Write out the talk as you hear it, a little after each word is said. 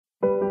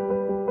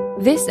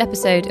This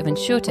episode of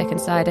Insurtech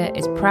Insider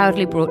is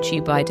proudly brought to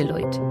you by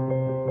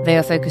Deloitte. They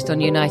are focused on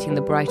uniting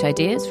the bright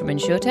ideas from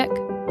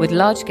Insurtech with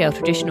large-scale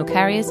traditional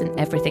carriers and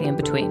everything in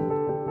between,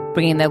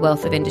 bringing their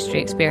wealth of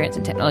industry experience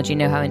and technology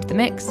know-how into the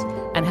mix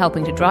and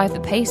helping to drive the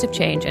pace of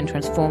change and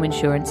transform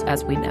insurance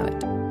as we know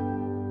it.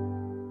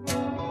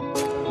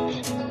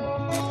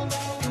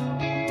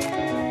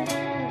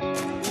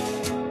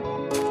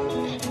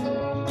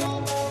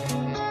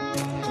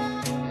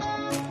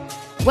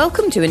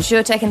 Welcome to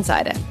Insurtech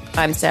Insider.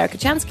 I'm Sarah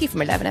Kocianski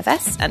from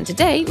 11FS, and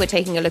today we're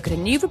taking a look at a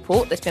new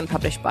report that's been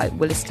published by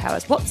Willis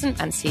Towers Watson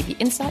and CB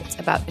Insights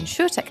about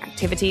Insurtech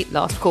activity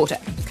last quarter.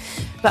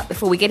 But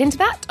before we get into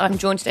that, I'm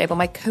joined today by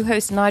my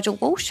co-host Nigel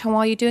Walsh. How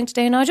are you doing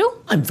today,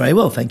 Nigel? I'm very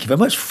well, thank you very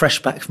much.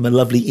 Fresh back from a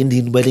lovely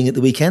Indian wedding at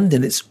the weekend,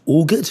 and it's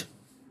all good.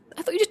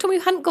 I thought you just told me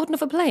you hadn't gotten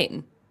off a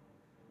plane.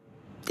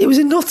 It was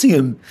in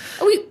Nottingham.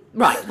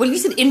 Right, well, you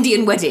said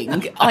Indian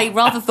wedding. I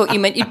rather thought you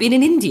meant you'd been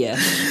in India.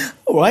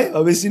 All right, I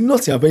was in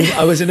Nottingham.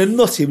 I was in a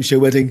Nottinghamshire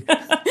wedding.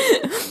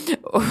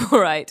 All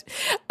right.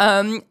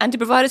 And to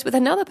provide us with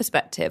another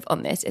perspective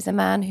on this is a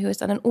man who has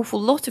done an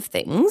awful lot of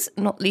things,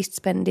 not least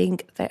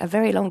spending a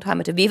very long time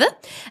at Aviva,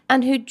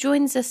 and who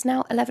joins us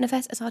now,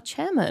 11FS, as our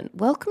chairman.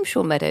 Welcome,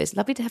 Sean Meadows.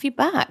 Lovely to have you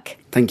back.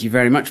 Thank you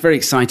very much. Very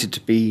excited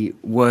to be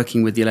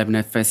working with the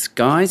 11FS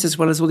guys, as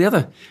well as all the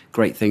other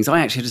great things.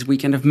 I actually had a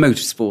weekend of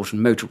motorsport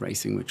and motor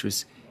racing, which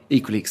was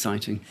equally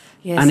exciting.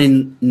 Yes. And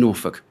in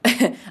Norfolk.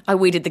 I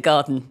weeded the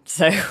garden,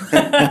 so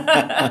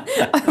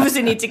I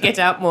obviously need to get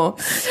out more.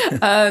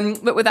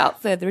 But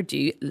without further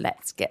ado,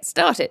 let's get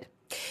started.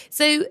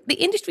 So the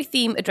industry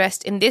theme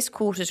addressed in this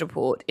quarter's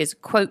report is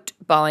quote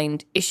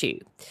bind issue.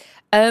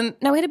 Now,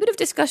 we had a bit of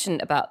discussion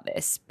about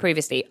this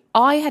previously.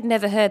 I had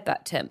never heard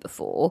that term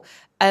before,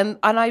 and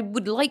I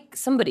would like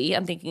somebody,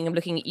 I'm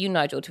looking at you,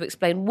 Nigel, to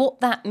explain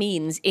what that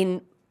means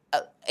in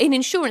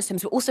insurance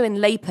terms, but also in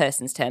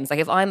layperson's terms. Like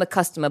if I'm a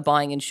customer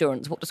buying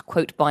insurance, what does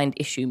quote bind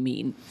issue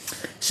mean?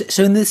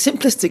 So in the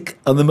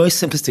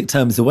most simplistic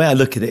terms, the way I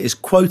look at it is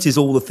quote is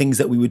all the things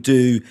that we would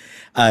do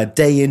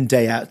day in,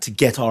 day out to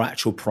get our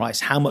actual price.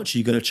 How much are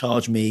you going to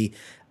charge me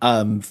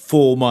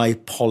for my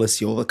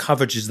policy or the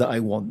coverages that I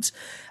want?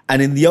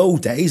 And in the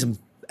old days, I'm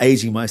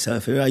aging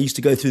myself here, I used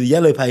to go through the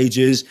yellow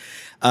pages,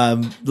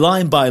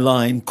 line by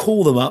line,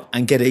 call them up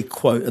and get a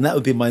quote. And that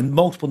would be my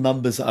multiple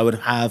numbers that I would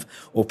have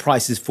or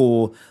prices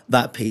for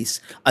that piece.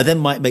 I then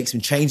might make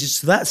some changes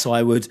to that. So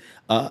I would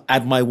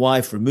add my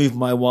wife, remove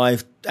my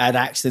wife, add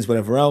accidents,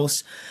 whatever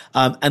else.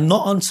 And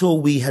not until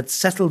we had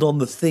settled on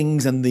the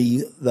things and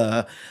the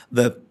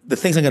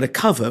things I'm going to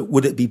cover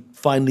would it be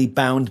finally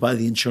bound by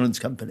the insurance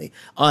company,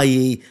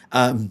 i.e.,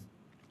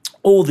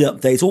 all the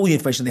updates, all the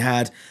information they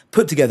had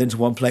put together into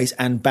one place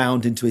and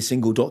bound into a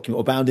single document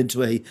or bound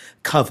into a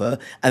cover.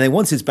 And then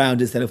once it's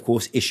bound, it's then, of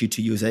course, issued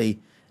to you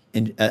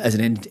as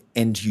an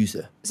end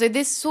user. So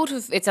this sort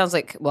of, it sounds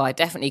like, well, it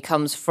definitely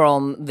comes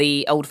from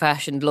the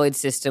old-fashioned Lloyd's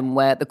system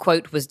where the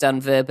quote was done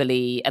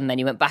verbally and then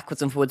you went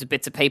backwards and forwards with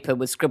bits of paper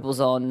with scribbles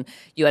on.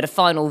 You had a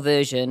final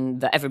version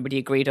that everybody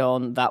agreed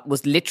on that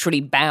was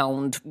literally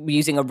bound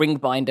using a ring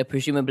binder,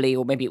 presumably,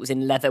 or maybe it was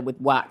in leather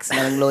with wax,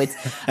 knowing Lloyd's,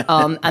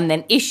 and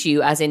then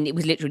issue, as in it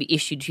was literally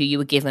issued to you, you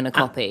were given a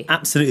copy.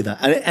 Absolutely that.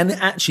 And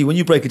actually, when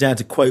you break it down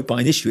to quote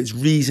bind issue, it's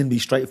reasonably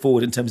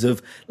straightforward in terms of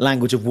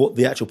language of what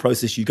the actual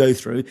process you go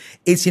through.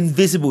 It's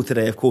invisible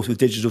today, of course, with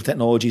digital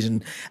technologies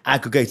and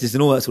aggregators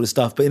and all that sort of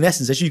stuff. But in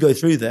essence, as you go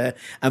through there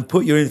and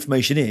put your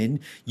information in,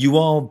 you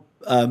are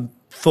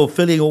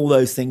fulfilling all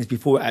those things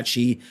before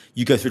actually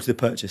you go through to the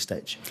purchase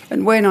stage.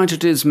 And where, Nigel,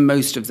 does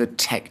most of the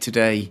tech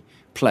today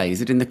play?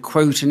 Is it in the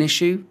quote and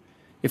issue?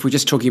 If we're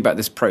just talking about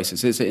this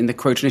process, is it in the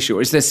quote and issue,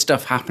 or is there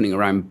stuff happening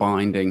around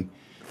binding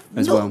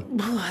as well?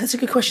 That's a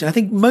good question. I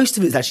think most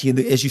of it's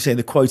actually, as you say, in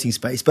the quoting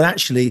space. But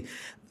actually,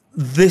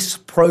 this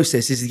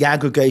process is the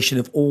aggregation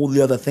of all the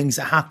other things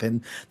that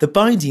happen. The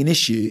binding and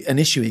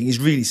issuing is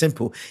really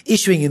simple.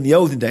 Issuing in the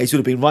olden days would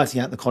have been writing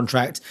out the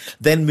contract,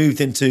 then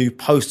moved into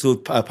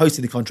posting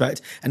the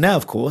contract. And now,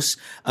 of course,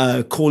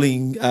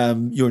 calling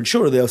your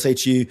insurer, they'll say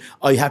to you,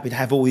 are you happy to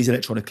have all these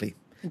electronically?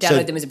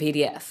 Download them as a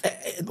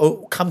PDF.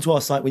 Or come to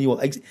our site when you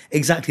want.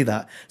 Exactly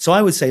that. So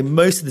I would say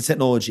most of the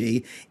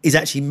technology is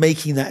actually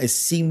making that as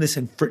seamless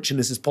and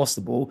frictionless as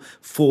possible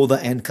for the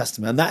end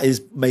customer. And that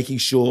is making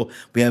sure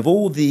we have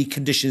all the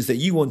conditions that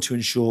you want to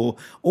insure,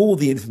 all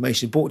the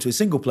information brought to a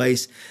single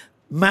place,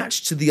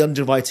 matched to the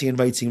underwriting and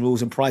rating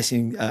rules and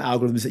pricing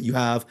algorithms that you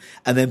have,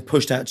 and then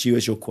pushed out to you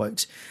as your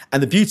quote.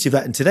 And the beauty of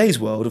that in today's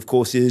world, of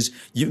course, is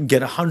you can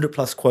get 100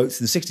 plus quotes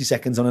in 60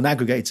 seconds on an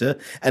aggregator,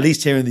 at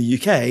least here in the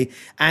UK,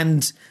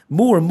 and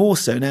more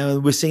so now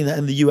we're seeing that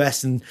in the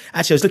US. And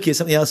actually, I was looking at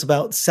something else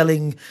about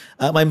selling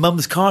my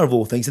mum's car, of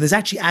all things, and there's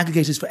actually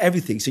aggregators for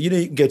everything. So, you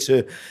can go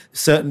to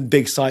certain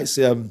big sites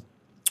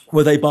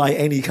where they buy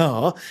any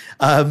car,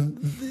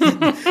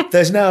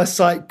 there's now a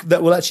site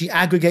that will actually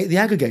aggregate the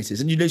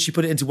aggregators, and you literally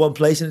put it into one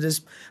place and it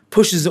just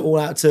pushes it all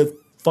out to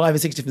 5 or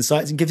 6 different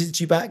sites and gives it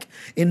to you back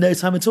in no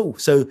time at all.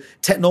 So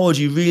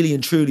technology really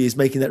and truly is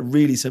making that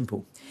really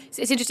simple.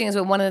 It's interesting as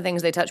well. One of the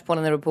things they touch upon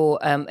in the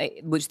report,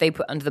 which they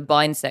put under the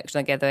bind section,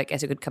 I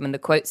guess it could come in the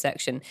quote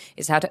section,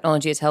 is how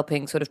technology is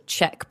helping sort of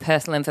check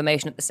personal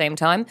information at the same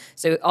time.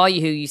 So are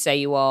you who you say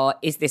you are?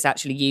 Is this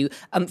actually you?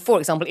 For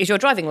example, is your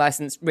driving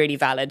license really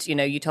valid?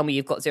 You tell me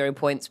you've got 0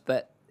 points,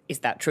 but is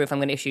that true if I'm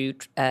going to issue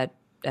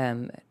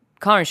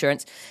car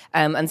insurance?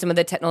 And some of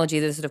the technology,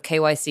 the sort of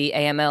KYC,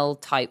 AML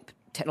type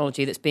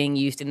technology that's being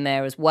used in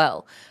there as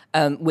well,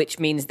 which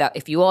means that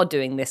if you are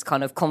doing this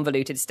kind of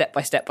convoluted step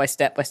by step,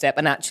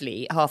 and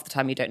actually half the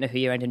time you don't know who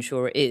your end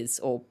insurer is,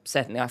 or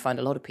certainly I find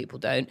a lot of people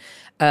don't,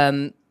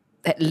 at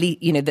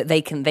least that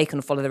they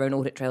can follow their own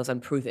audit trails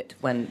and prove it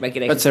when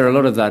regulators. But Sarah, a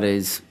lot of that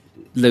is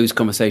those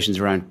conversations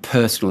around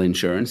personal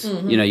insurance,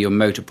 your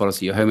motor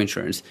policy, your home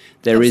insurance.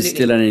 There Absolutely. Is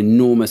still an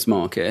enormous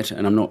market,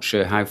 and I'm not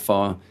sure how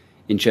far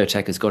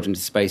Insurtech has got into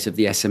the space of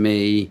the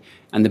SME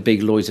and the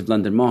big Lloyd's of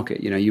London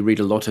market. You read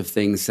a lot of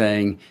things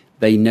saying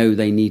they know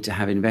they need to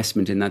have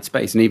investment in that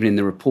space. And even in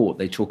the report,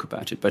 they talk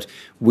about it. But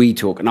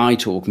I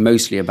talk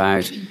mostly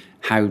about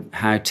how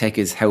tech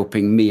is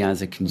helping me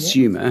as a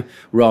consumer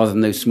rather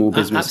than those small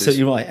businesses.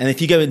 Absolutely right. And if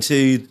you go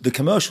into the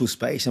commercial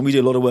space, and we do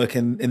a lot of work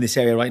in this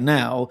area right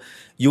now,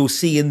 you'll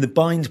see in the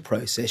bind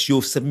process,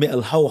 you'll submit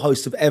a whole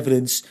host of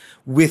evidence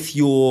with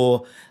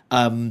your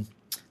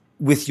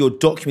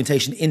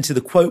documentation into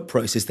the quote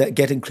process that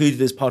get included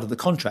as part of the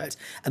contract.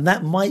 And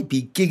that might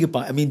be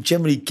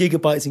generally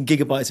gigabytes and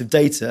gigabytes of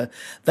data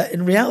that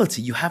in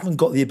reality you haven't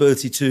got the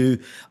ability to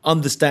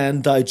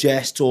understand,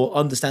 digest, or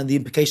understand the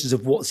implications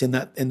of what's in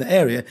the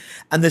area.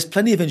 And there's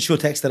plenty of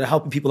insurtechs that are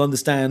helping people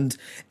understand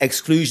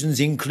exclusions,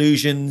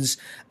 inclusions,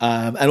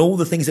 and all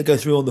the things that go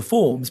through on the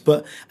forms.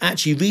 But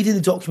actually reading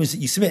the documents that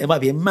you submit, it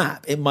might be a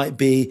map, it might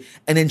be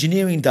an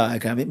engineering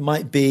diagram, it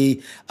might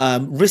be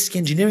risk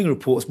engineering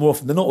reports more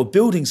often than not, or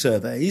building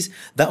surveys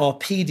that are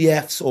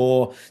PDFs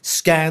or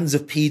scans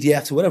of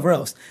PDFs or whatever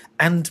else.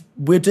 And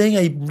we're doing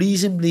a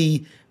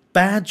reasonably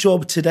bad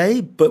job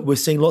today, but we're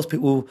seeing lots of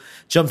people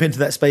jump into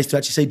that space to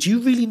actually say, do you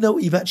really know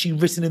what you've actually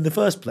written in the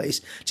first place?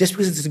 Just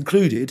because it's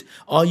included,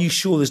 are you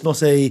sure there's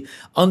not a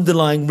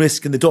underlying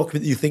risk in the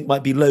document that you think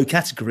might be low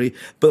category,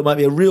 but it might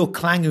be a real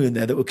clangor in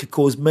there that could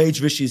cause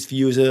major issues for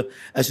you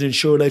as an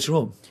insurer later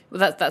on?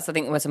 Well, that's I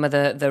think where some of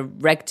the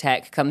reg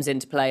tech comes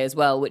into play as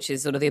well, which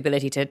is sort of the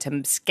ability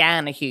to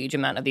scan a huge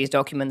amount of these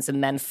documents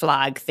and then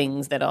flag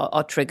things that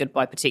are triggered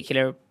by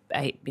particular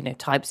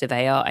types of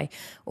AI,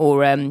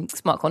 or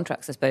smart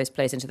contracts, I suppose,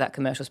 plays into that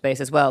commercial space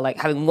as well. Like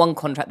having one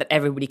contract that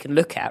everybody can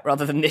look at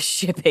rather than this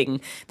shipping,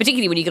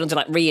 particularly when you get onto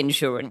like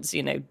reinsurance,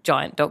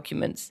 giant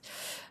documents.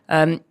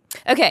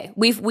 Okay,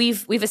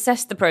 we've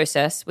assessed the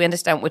process. We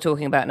understand what we're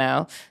talking about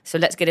now. So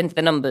let's get into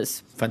the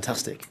numbers.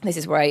 Fantastic. This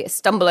is where I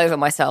stumble over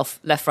myself,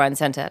 left, right, and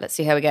centre. Let's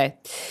see how we go.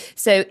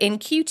 So in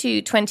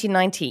Q2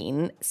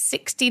 2019,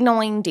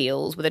 69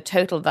 deals with a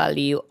total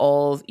value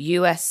of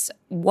US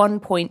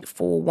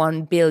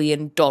 $1.41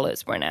 billion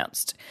were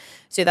announced.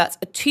 So that's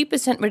a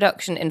 2%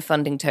 reduction in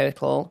funding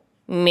total,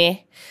 and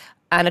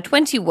a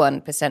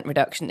 21%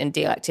 reduction in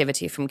deal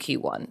activity from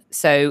Q1.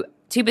 So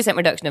 2%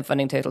 reduction in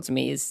funding total to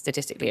me is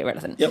statistically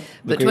irrelevant. Yep,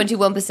 but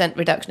 21%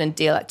 reduction in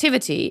deal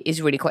activity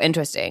is really quite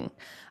interesting.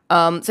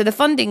 So the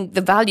funding,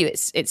 the value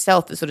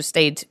itself has sort of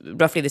stayed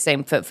roughly the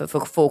same for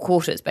 4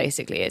 quarters,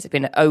 basically. It's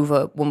been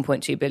over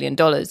 $1.2 billion.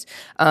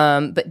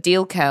 But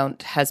deal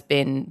count has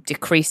been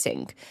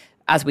decreasing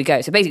as we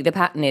go. So basically the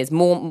pattern is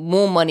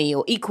more money,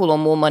 or equal or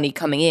more money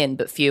coming in,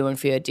 but fewer and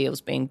fewer deals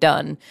being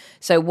done.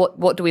 So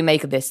what do we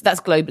make of this? That's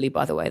globally,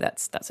 by the way.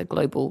 That's a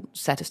global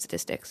set of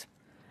statistics.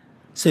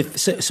 So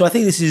I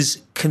think this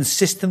is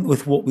consistent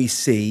with what we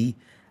see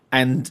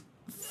and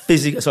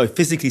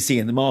physically see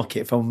in the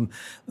market from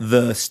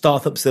the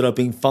startups that are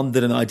being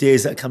funded and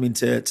ideas that are coming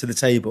to the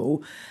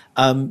table.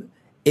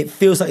 It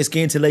feels like it's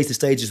getting to later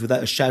stages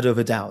without a shadow of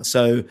a doubt.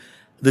 So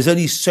there's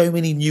only so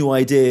many new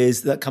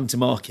ideas that come to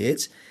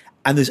market,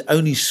 and there's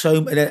only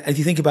and if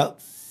you think about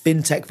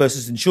fintech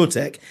versus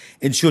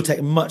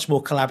insurtech much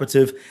more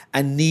collaborative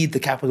and need the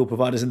capital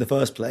providers in the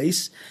first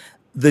place.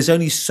 There's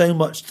only so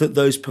much that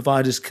those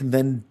providers can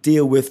then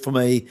deal with from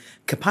a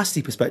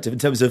capacity perspective in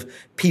terms of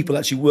people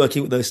actually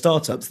working with those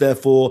startups.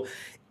 Therefore,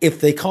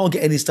 if they can't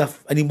get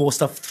any more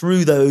stuff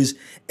through those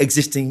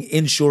existing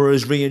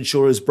insurers,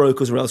 reinsurers,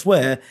 brokers, or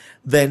elsewhere,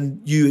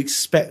 then you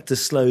expect a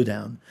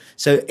slowdown.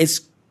 So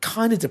it's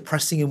kind of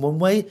depressing in one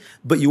way,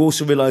 but you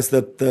also realize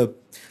that the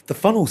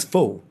funnel's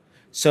full.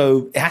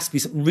 So it has to be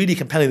something really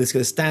compelling that's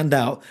going to stand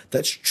out,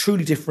 that's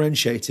truly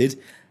differentiated,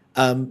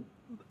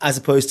 as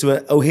opposed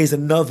to here's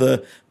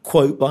another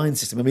quote bind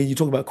system. I mean, you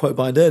talked about quote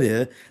bind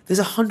earlier. There's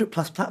 100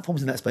 plus platforms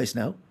in that space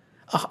now.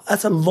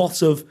 That's a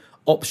lot of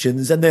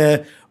options, and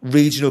they're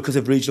regional because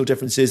of regional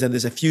differences, and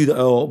there's a few that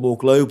are more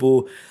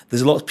global.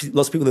 There's lots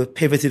of people that have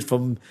pivoted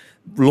from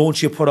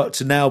launching a product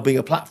to now being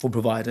a platform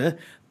provider,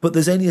 but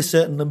there's only a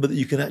certain number that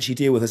you can actually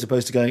deal with as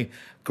opposed to going,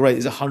 great,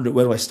 there's 100,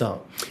 where do I start?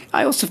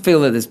 I also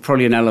feel that there's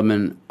probably an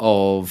element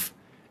of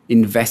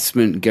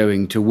investment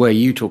going to where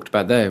you talked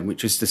about there,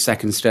 which is the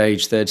second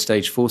stage, third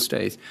stage, fourth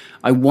stage.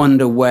 I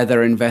wonder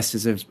whether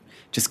investors have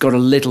just got a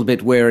little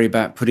bit wary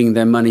about putting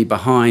their money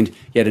behind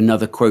yet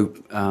another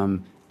quote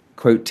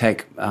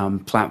tech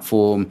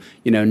platform,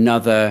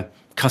 another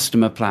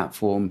customer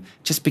platform,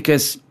 just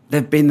because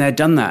they've been there,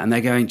 done that, and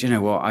they're going, do you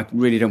know what, I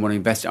really don't want to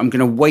invest. I'm going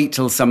to wait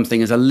till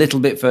something is a little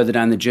bit further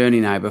down the journey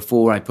now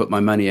before I put my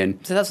money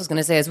in. So that's what I was going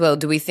to say as well.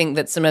 Do we think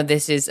that some of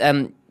this is,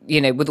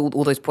 with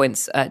all those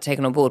points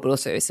taken on board, but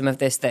also some of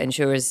this that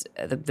insurers,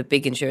 the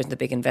big insurers and the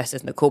big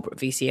investors and the corporate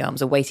VC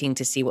arms are waiting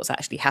to see what's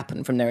actually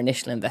happened from their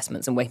initial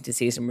investments and waiting to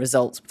see some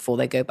results before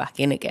they go back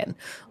in again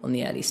on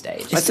the early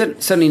stage? I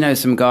certainly know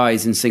some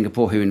guys in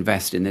Singapore who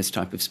invest in this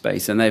type of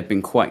space, and they've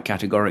been quite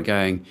categoric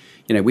going,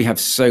 we have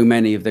so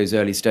many of those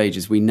early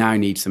stages. We now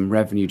need some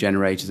revenue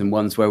generators and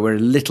ones where we're a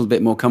little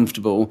bit more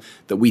comfortable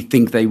that we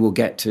think they will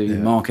get to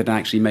market and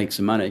actually make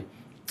some money.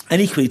 And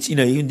equally,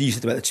 you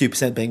said about the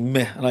 2% being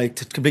meh, and I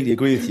completely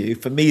agree with you.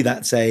 For me,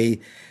 that's at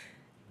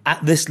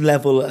this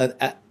level,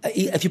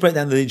 if you break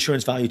down the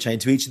insurance value chain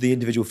to each of the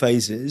individual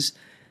phases,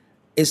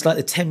 it's like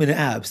the 10-minute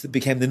abs that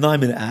became the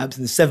 9-minute abs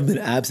and the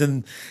 7-minute abs.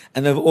 And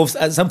then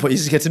at some point, you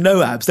just get to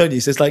no abs, don't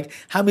you? So it's like,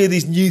 how many of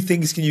these new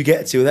things can you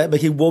get to without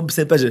making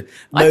 1% better?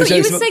 I thought you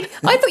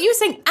were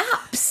saying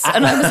apps.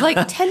 And I was like,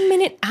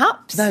 10-minute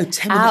apps? No,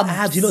 10-minute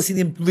abs. You've not seen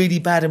the really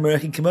bad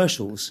American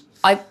commercials.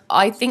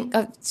 I think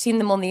I've seen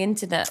them on the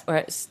internet where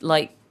it's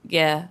like,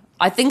 yeah,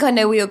 I think I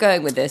know where you're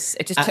going with this.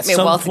 It just took me a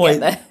while to get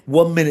there.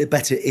 1 minute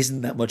better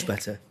isn't that much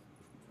better.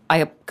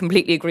 I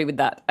completely agree with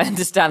that. I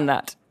understand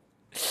that.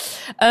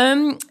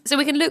 So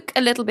we can look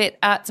a little bit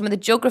at some of the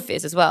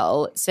geographies as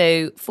well.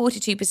 So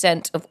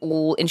 42% of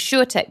all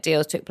Insurtech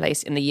deals took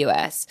place in the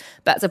US.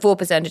 That's a 4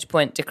 percentage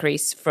point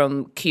decrease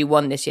from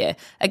Q1 this year.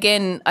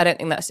 Again, I don't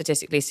think that's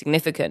statistically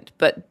significant,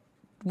 but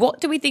what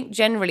do we think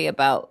generally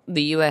about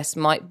the US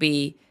might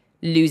be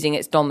losing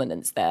its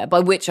dominance there?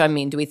 By which I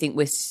mean, do we think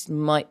we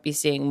might be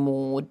seeing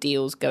more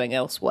deals going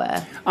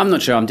elsewhere? I'm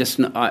not sure.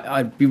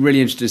 I'd be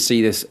really interested to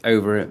see this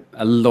over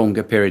a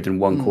longer period than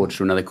one quarter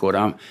to another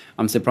quarter.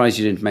 I'm surprised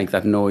you didn't make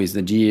that noise,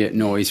 the G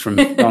noise from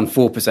on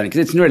 4%, because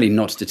it's really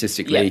not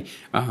statistically,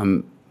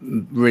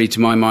 really to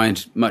my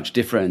mind, much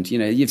different.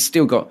 You've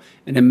still got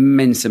an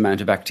immense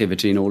amount of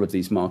activity in all of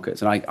these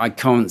markets, and I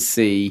can't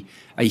see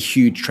a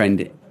huge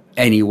trend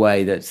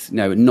anyway that's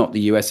not the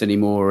US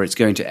anymore, or it's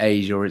going to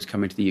Asia, or it's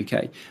coming to the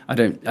UK. I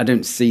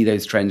don't see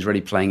those trends really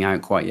playing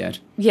out quite yet.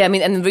 Yeah, I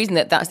mean, and the reason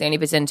that's the only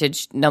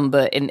percentage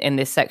number in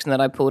this section that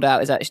I pulled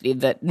out is actually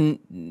that the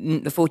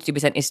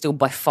 42% is still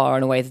by far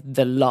and away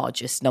the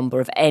largest number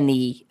of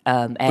any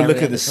area. But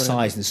look at the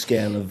size and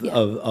scale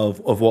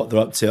of what they're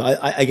up to.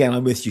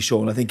 I'm with you,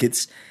 Sean.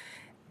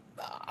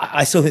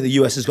 I still think the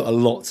US has got a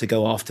lot to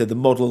go after. The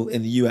model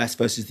in the US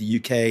versus the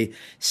UK,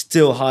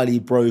 still highly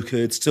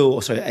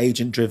brokered,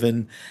 agent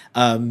driven.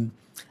 And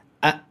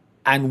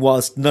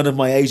whilst none of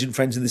my agent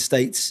friends in the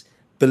States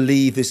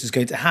believe this is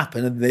going to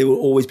happen and there will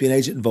always be an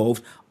agent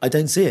involved, I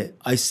don't see it.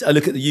 I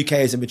look at the UK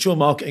as a mature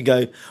market and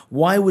go,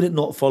 why would it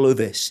not follow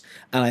this?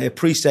 And I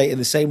appreciate in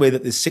the same way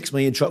that there's 6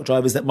 million truck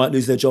drivers that might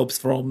lose their jobs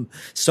from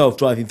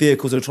self-driving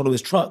vehicles or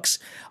autonomous trucks,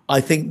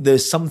 I think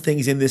there's some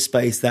things in this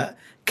space that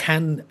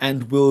can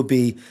and will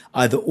be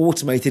either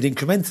automated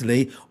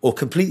incrementally or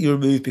completely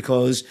removed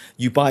because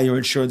you buy your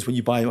insurance when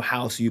you buy your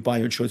house or you buy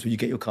your insurance when you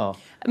get your car.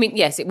 I mean,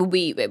 yes, it will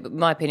be,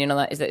 my opinion on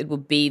that is that it will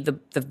be the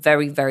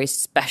very, very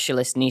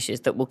specialist niches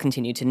that will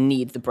continue to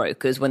need the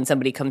brokers when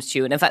somebody comes to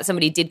you. And in fact,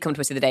 somebody did come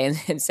to us the other day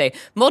and say,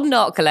 modern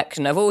art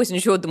collection, I've always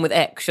insured them with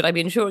X. Should I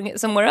be insuring it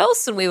somewhere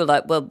else? And we were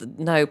like, well,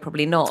 no,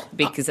 probably not,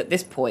 because at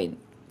this point...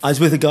 I was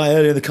with a guy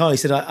earlier in the car. He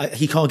said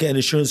he can't get an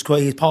insurance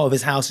quote. He's part of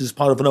his house is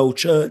part of an old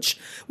church,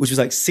 which was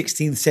like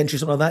 16th century,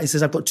 something like that. He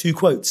says, I've got 2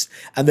 quotes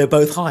and they're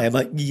both high. I'm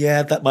like,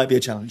 yeah, that might be a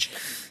challenge.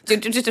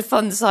 Just a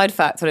fun side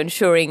fact on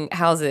insuring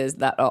houses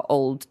that are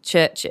old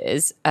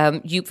churches.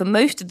 For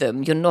most of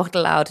them, you're not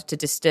allowed to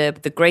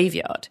disturb the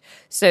graveyard.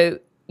 So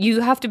you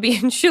have to be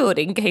insured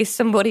in case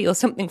somebody or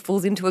something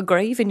falls into a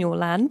grave in your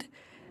land.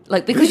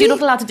 Because really? You're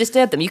not allowed to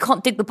disturb them. You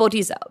can't dig the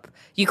bodies up.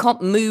 You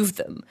can't move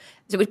them.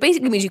 So which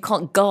basically means you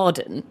can't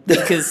garden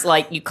because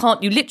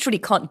you literally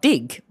can't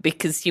dig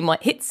because you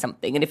might hit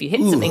something. And if you hit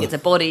something, it's a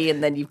body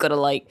and then you've got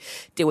to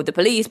deal with the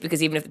police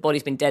because even if the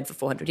body's been dead for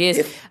 400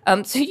 years.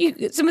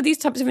 Some of these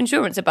types of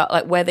insurance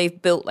about where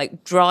they've built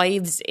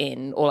drives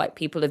in or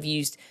people have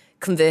used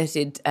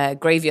converted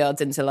graveyards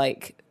into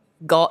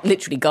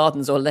literally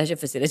gardens or leisure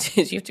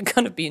facilities, you have to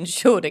kind of be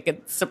insured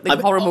against something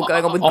horrible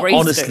going on with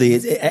gravestones.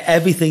 Honestly,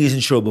 everything is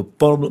insurable.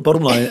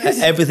 Bottom line,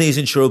 everything is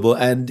insurable,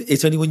 and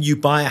it's only when you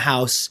buy a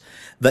house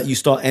that you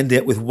start ending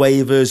up with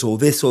waivers or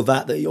this or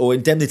that, or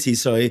indemnity,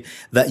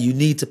 that you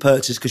need to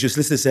purchase because your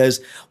solicitor says,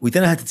 we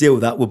don't know how to deal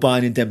with that, we'll buy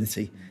an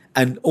indemnity.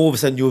 And all of a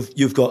sudden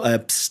you've got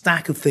a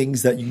stack of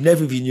things that you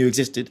never even knew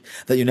existed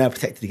that you're now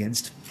protected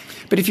against.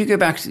 But if you go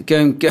back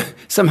to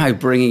somehow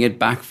bringing it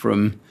back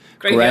from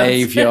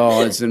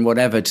graveyards and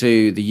whatever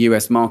to the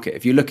US market.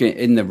 If you look at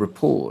in the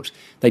report,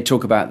 they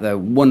talk about the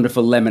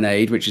wonderful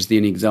lemonade, which is the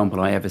only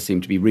example I ever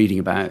seem to be reading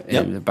about.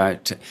 Yep.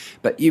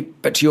 But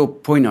to your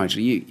point,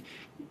 Nigel,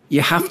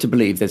 you have to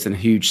believe there's a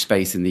huge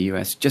space in the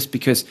US, just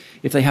because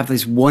if they have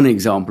this one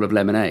example of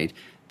lemonade,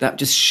 that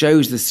just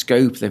shows the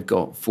scope they've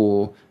got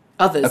for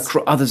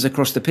others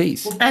across the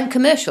piece. And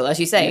commercial, as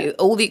you say,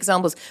 all the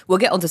examples, we'll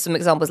get onto some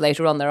examples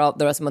later on. There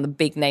are some of the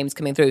big names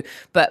coming through,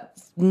 but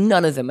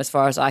none of them, as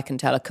far as I can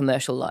tell, are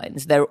commercial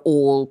lines. They're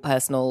all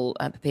personal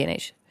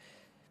P&H.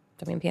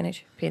 I mean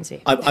P&H?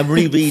 P&C. I'm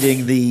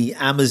rereading the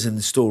Amazon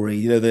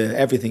story, the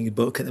Everything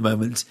book at the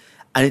moment,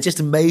 and it just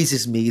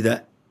amazes me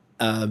that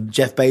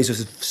Jeff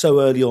Bezos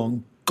so early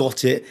on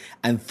got it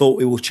and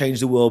thought it will change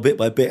the world bit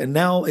by bit, and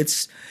now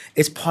it's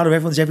part of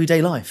everyone's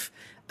everyday life,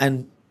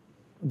 and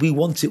we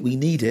want it, we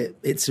need it.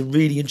 It's a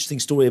really interesting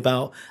story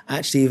about,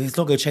 actually, if it's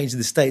not going to change in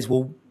the States,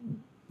 well,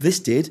 this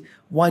did.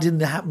 Why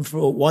didn't it happen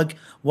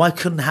why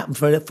couldn't it happen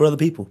for other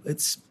people?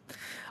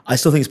 I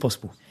still think it's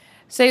possible.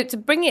 So to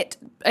bring it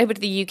over to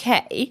the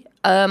UK,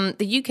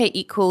 the UK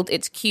equalled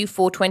its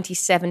Q4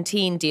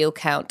 2017 deal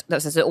count.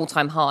 That was an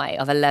all-time high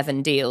of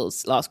 11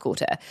 deals last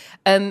quarter,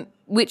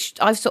 which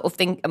I sort of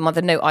think,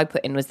 the note I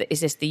put in was that, is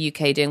this the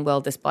UK doing well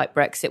despite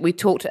Brexit? We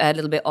talked a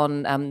little bit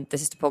on the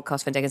sister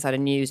podcast, Fintech Insider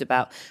News,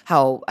 about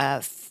how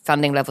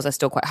funding levels are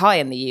still quite high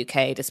in the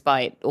UK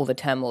despite all the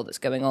turmoil that's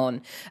going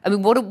on. I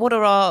mean, what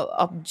are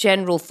our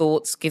general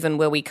thoughts, given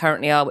where we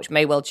currently are, which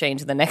may well change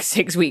in the next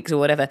 6 weeks or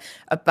whatever,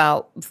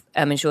 about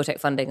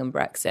Insurtech funding and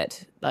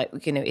Brexit? Like,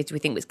 do we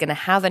think it's going to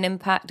have an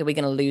impact? Are we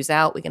going to lose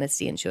out? We're going to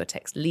see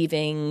Insurtechs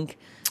leaving?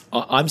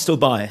 I'm still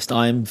biased.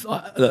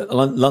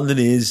 London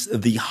is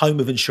the home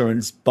of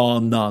insurance, bar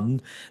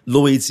none.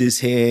 Lloyd's is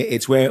here.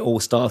 It's where it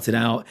all started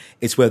out.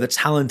 It's where the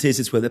talent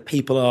is. It's where the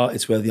people are.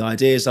 It's where the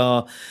ideas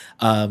are.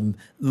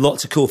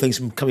 Lots of cool things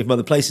coming from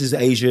other places,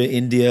 Asia,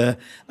 India,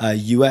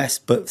 US,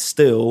 but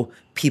still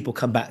people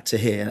come back to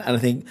here. And I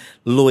think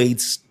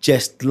Lloyd's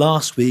just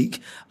last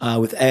week,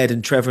 with Ed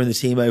and Trevor and the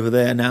team over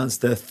there,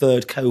 announced the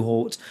third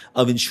cohort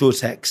of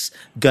Insurtechs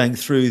going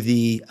through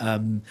the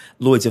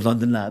Lloyd's of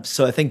London labs.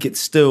 So I think it's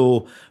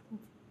still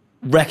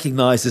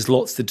recognised there's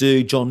lots to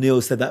do. John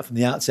Neal said that from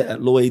the outset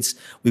at Lloyd's.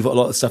 We've got a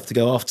lot of stuff to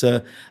go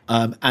after.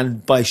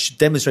 And by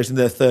demonstrating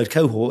their third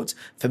cohort,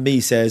 for me,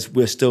 says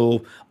we're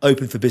still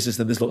open for business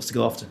and there's lots to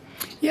go after.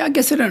 Yeah, I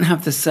guess I don't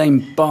have the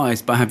same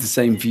bias, but I have the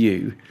same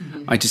view.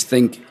 Mm-hmm. I just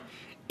think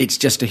it's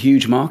just a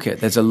huge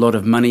market. There's a lot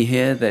of money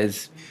here.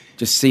 There's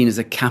just seen as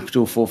a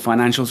capital for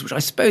financials, which I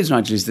suppose,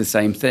 Nigel, is the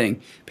same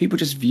thing. People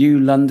just view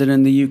London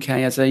and the UK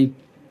as a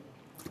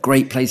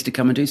great place to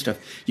come and do stuff.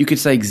 You could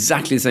say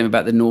exactly the same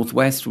about the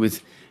Northwest,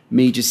 with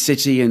Media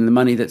City and the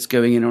money that's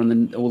going in on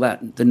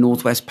the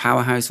Northwest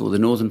powerhouse, or the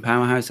Northern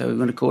powerhouse, however you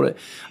want to call it.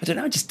 I don't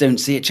know. I just don't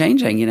see it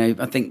changing.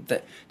 I think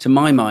that, to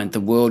my mind,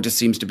 the world just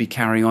seems to be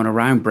carrying on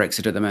around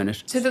Brexit at the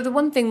moment. So the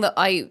one thing that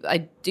I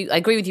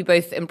agree with you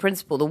both in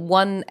principle. The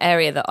one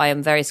area that I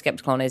am very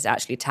sceptical on is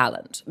actually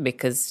talent,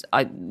 because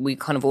we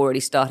kind of already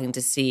starting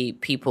to see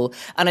people,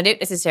 and I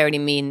don't necessarily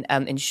mean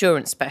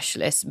insurance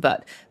specialists,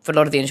 but for a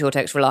lot of the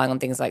insurtechs relying on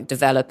things like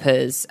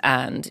developers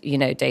and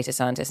data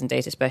scientists and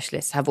data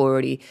specialists have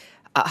already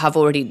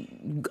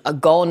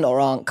gone or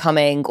aren't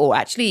coming, or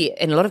actually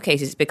in a lot of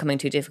cases it's becoming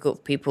too difficult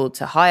for people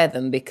to hire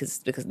them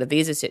because of the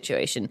visa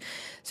situation.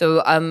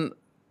 So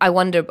I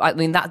wonder,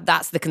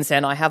 that's the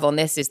concern I have on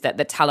this, is that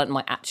the talent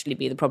might actually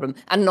be the problem,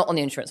 and not on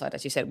the insurance side.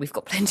 As you said, we've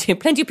got plenty of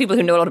people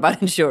who know a lot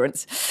about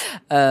insurance,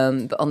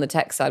 but on the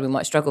tech side we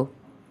might struggle.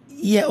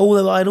 Yeah,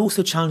 although I'd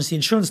also challenge the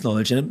insurance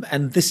knowledge,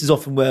 and this is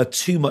often where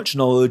too much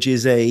knowledge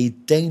is a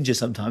danger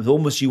sometimes.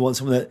 Almost you want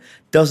someone that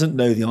doesn't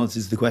know the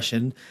answers to the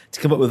question to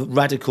come up with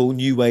radical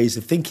new ways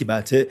of thinking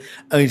about it,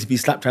 only to be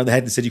slapped around the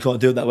head and said you can't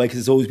do it that way because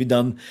it's always been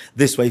done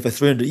this way for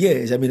 300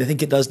 years. I mean, I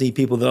think it does need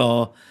people that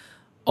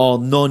are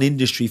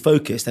non-industry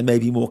focused and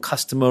maybe more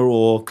customer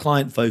or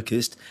client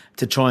focused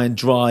to try and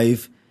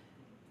drive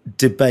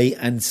debate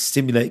and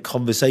stimulate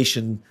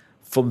conversation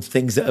from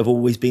things that have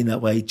always been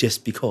that way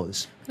just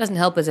because. It doesn't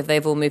help us if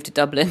they've all moved to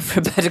Dublin for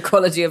a better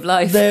quality of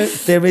life.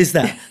 There is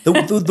that.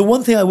 The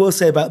one thing I will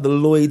say about the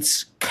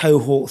Lloyd's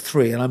cohort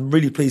 3, and I'm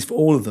really pleased for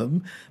all of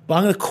them, but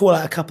I'm going to call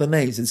out a couple of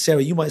names, and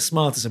Sarah, you might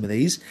smile to some of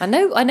these. I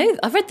know.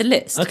 I've read the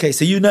list. Okay,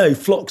 so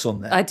Flock's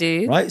on there. I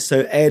do. Right?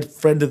 So Ed,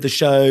 friend of the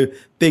show,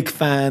 big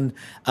fan,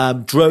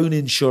 drone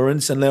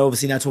insurance, and they're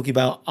obviously now talking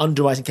about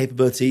underwriting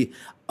capability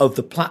of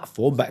the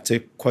platform, back to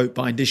quote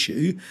bind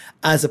issue,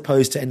 as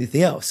opposed to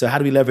anything else. So how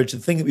do we leverage the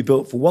thing that we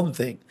built for one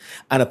thing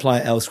and apply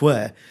it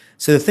elsewhere?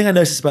 So the thing I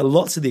noticed about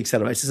lots of the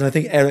accelerators, and I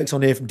think Eric's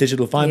on here from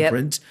Digital Fine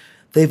Print,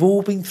 they've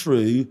all been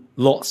through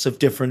lots of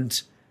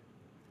different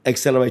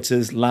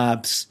accelerators,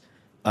 labs,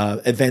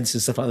 events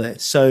and stuff like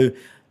that. So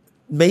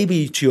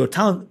maybe to your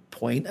talent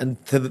point and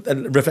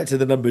reflected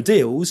the number of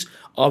deals,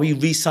 are we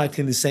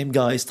recycling the same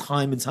guys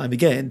time and time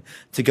again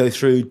to go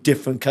through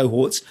different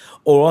cohorts,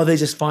 or are they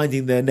just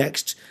finding their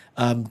next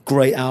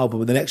great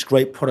album or the next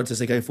great product as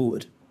they go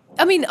forward?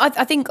 I mean,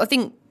 I think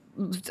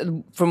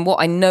from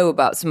what I know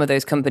about some of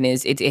those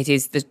companies, it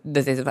is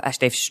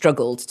they've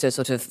struggled to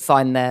sort of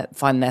find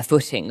their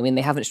footing. I mean,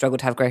 they haven't struggled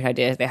to have great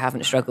ideas. They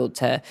haven't struggled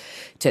to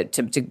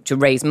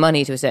raise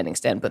money to a certain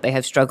extent, but they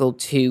have struggled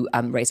to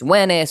raise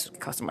awareness,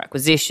 customer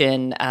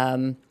acquisition,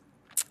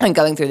 and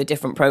going through the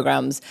different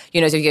programs, so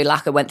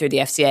Laka went through the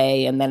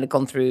FCA and then had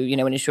gone through, an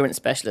insurance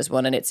specialist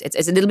one, and it's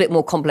a little bit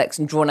more complex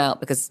and drawn out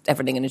because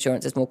everything in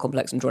insurance is more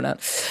complex and drawn out.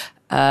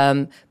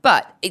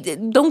 But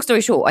long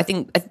story short, I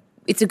think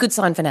it's a good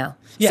sign for now.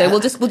 Yeah.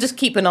 So we'll just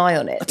keep an eye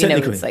on it. I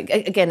totally agree. It's like,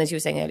 again, as you were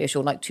saying earlier,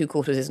 Sean, like 2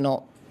 quarters is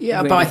not. Yeah,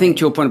 really. but I think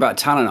to your point about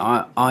talent,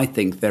 I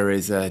think there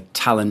is a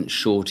talent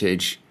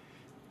shortage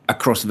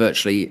across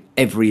virtually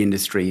every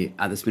industry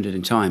at this minute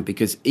in time,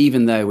 because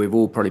even though we've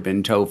all probably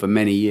been told for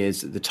many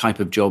years that the type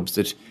of jobs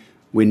that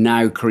we're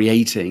now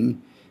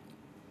creating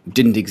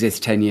didn't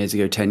exist 10 years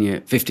ago,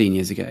 15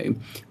 years ago,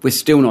 we're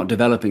still not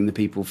developing the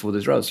people for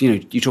those roles.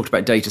 You talked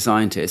about data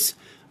scientists.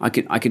 I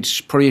could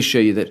probably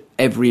assure you that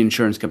every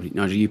insurance company,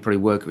 Nigel, you probably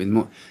work with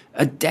more,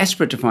 are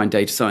desperate to find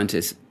data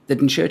scientists. That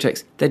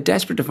Insurtechs, they're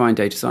desperate to find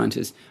data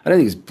scientists. I don't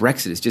think it's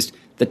Brexit. It's just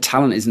the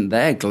talent isn't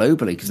there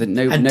globally because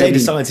data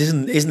science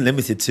isn't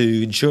limited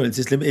to insurance.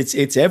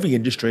 It's every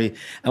industry.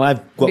 And I've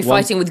got You'll be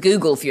fighting with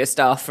Google for your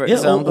staff, for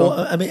example.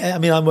 I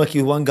mean, I'm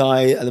working with one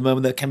guy at the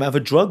moment that came out of a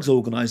drugs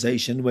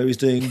organisation where he was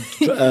doing.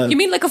 You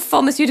mean like a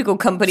pharmaceutical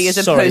company as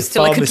opposed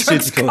to like a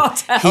drugs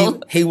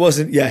cartel? He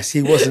wasn't. Yes,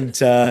 he wasn't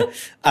straight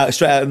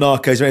out of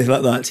Narcos or anything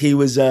like that. He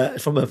was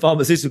from a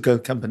pharmaceutical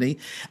company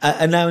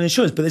and now in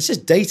insurance. But it's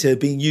just data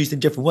being used in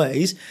different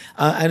ways.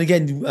 And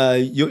again,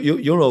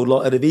 your old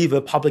lot at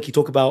Aviva publicly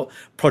talk about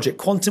Project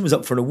Quantum, was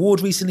up for an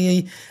award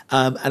recently,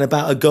 and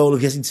about a goal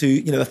of getting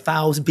to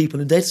 1,000 people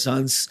in data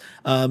science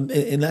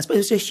in that space.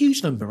 It's a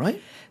huge number,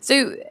 right?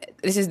 So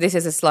this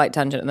is a slight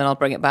tangent, and then I'll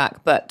bring it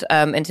back. But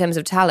in terms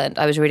of talent,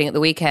 I was reading at the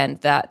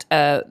weekend that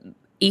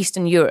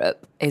Eastern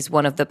Europe is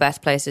one of the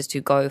best places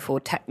to go for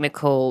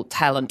technical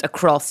talent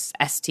across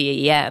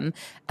STEM.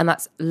 And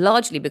that's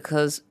largely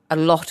because a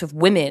lot of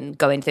women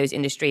go into those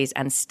industries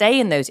and stay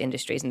in those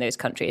industries in those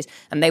countries.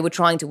 And they were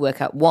trying to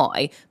work out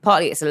why.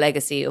 Partly it's a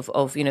legacy of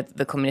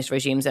the communist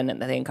regimes, and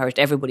they encouraged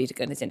everybody to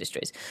go into these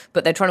industries.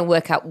 But they're trying to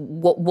work out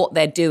what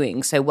they're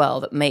doing so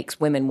well that makes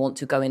women want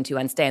to go into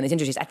and stay in these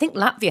industries. I think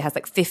Latvia has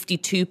like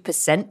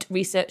 52%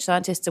 research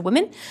scientists are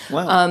women.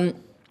 Wow.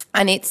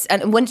 But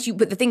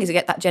the thing is, to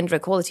get that gender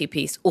equality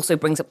piece also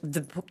brings up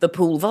the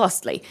pool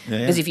vastly,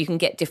 because if you can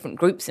get different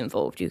groups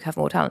involved, you have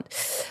more talent.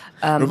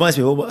 Reminds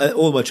me of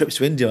all my trips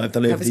to India I've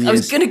done over the years. I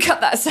was going to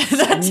cut that.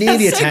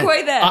 Nearly a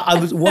segue there.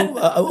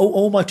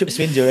 All my trips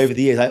to India over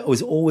the years, I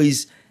was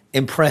always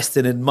impressed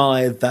and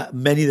admired that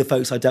many of the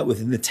folks I dealt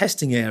with in the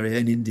testing area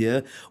in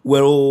India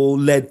were all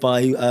led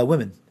by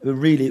women. It was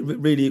really,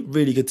 really,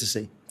 really good to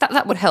see.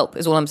 That would help,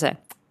 is all I'm saying.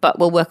 But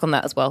we'll work on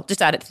that as well.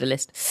 Just add it to the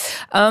list.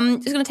 Just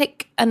going to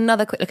take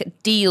another quick look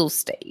at deal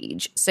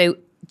stage. So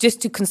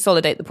just to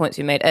consolidate the points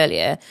we made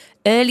earlier,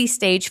 early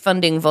stage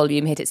funding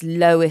volume hit its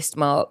lowest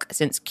mark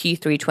since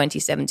Q3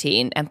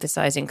 2017,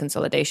 emphasising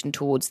consolidation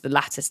towards the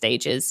latter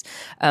stages.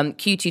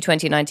 Q2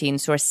 2019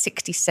 saw a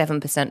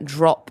 67%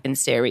 drop in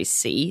Series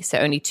C, so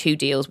only 2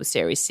 deals with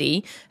Series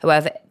C.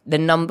 However, the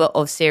number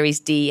of Series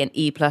D and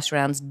E plus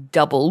rounds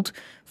doubled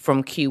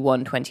from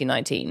Q1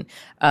 2019.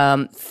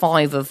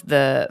 5 of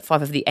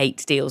the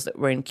 8 deals that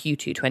were in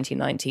Q2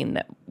 2019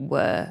 that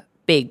were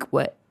big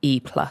were E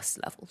plus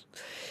levels.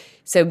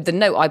 So the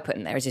note I put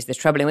in there is this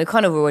troubling. We've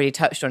kind of already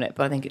touched on it,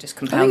 but I think it just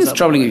compounds. I think it's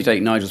troubling if you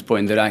take Nigel's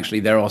point that actually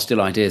there are still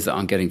ideas that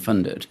aren't getting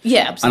funded.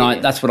 Yeah, absolutely.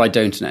 And that's what I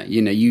don't know.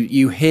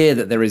 You hear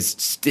that there is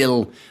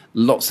still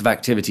lots of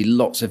activity,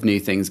 lots of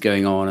new things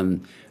going on,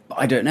 and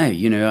I don't know.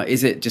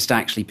 Is it just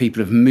actually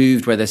people have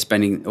moved where they're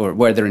spending or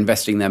where they're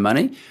investing their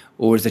money?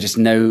 Or is there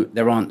just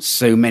there aren't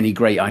so many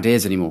great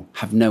ideas anymore?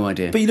 Have no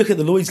idea. But you look at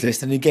the Lloyd's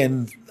list, and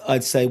again,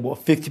 I'd say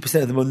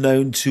 50% of them are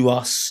known to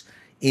us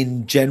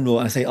in general.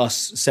 And I say us,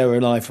 Sarah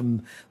and I,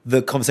 from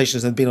the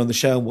conversations that have been on the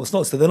show and what's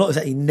not. So they're not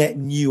exactly net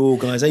new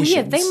organisations.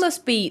 Well, yeah,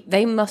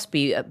 they must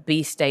be at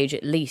B stage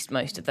at least,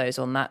 most of those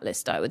on that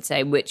list, I would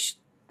say, which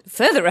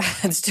further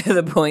adds to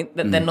the point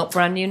that they're not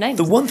brand new names.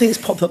 The one thing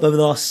that's popped up over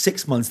the last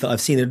 6 months that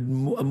I've seen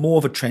more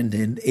of a trend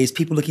in is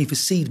people looking for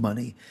seed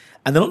money,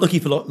 and they're not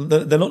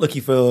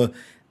looking for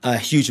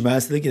huge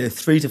amounts. They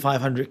 3 to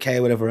 500k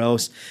or whatever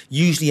else.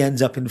 Usually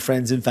ends up in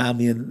friends and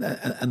family and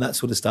that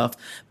sort of stuff.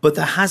 But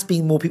there has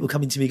been more people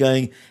coming to me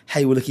going,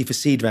 "Hey, we're looking for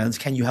seed rounds.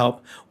 Can you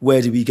help?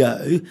 Where do we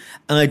go?"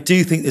 And I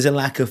do think there's a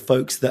lack of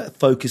folks that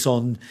focus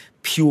on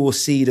pure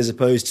seed as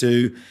opposed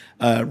to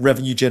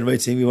revenue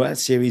generating. We were at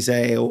Series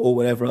A or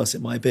whatever else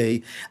it might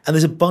be. And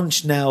there's a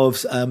bunch now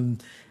of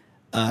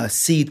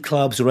seed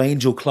clubs or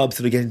angel clubs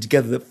that are getting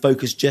together that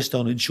focus just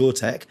on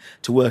Insurtech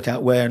to work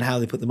out where and how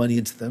they put the money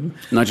into them.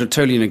 Nigel,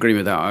 totally in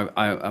agreement with that.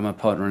 I'm a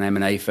partner in an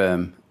M&A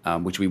firm,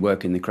 which we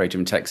work in the creative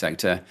and tech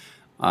sector.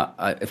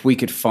 If we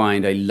could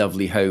find a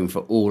lovely home for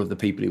all of the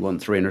people who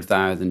want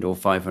 300,000 or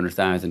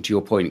 500,000, to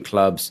your point,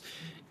 clubs,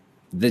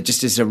 there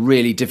just is a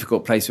really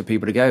difficult place for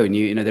people to go. And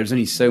there's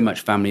only so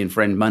much family and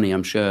friend money,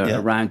 I'm sure,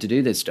 around to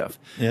do this stuff.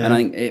 Yeah. And I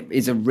think it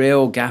is a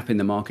real gap in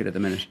the market at the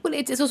minute. Well,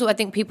 it's also, I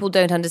think people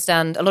don't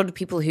understand, a lot of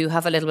people who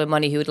have a little bit of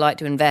money who would like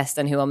to invest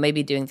and who are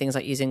maybe doing things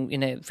like using,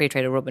 Free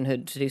Trade or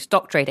Robinhood to do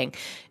stock trading.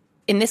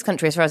 In this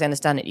country, as far as I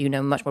understand it, you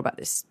know much more about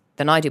this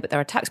than I do, but there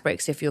are tax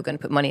breaks if you're going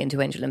to put money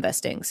into angel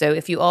investing. So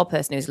if you are a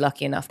person who's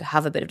lucky enough to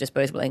have a bit of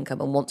disposable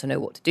income and want to know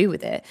what to do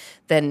with it,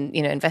 then,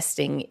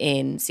 investing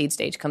in seed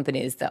stage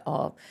companies that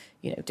are,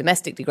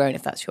 domestically grown,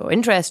 if that's your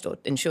interest, or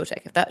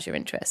Insurtech, if that's your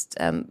interest,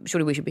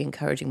 surely we should be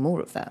encouraging more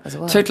of that as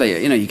well.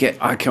 Totally. You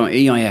get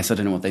EIS, I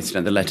don't know what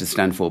the letters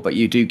stand for, but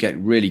you do get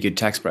really good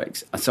tax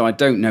breaks. So I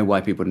don't know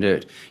why people do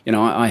it.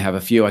 I have a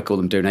few, I call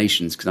them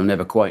donations, because I'm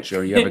never quite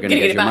sure you're ever going to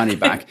get your money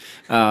back.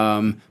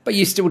 But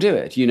you still do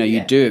it.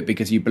 You do it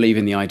because you believe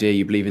in the idea,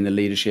 you believe in the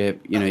leadership,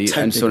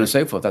 and so on and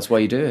so forth. That's why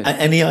you do it.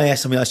 And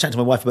EIS, I was chatting to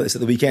my wife about this at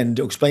the weekend,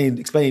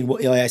 explaining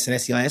what EIS and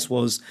SEIS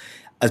was.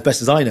 As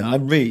best as I know,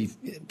 I'm really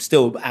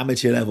still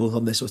amateur level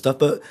on this sort of stuff.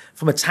 But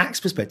from a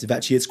tax perspective,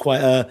 actually, it's quite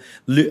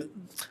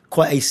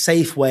a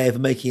safe way of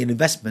making an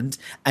investment.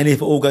 And if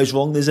it all goes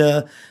wrong, there's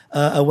a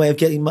way of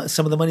getting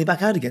some of the money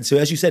back out again. So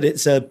as you said,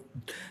 it's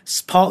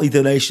partly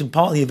donation,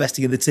 partly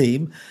investing in the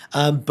team,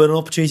 but an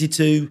opportunity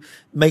to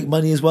make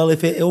money as well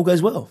if it all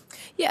goes well.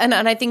 Yeah, and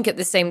I think at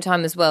the same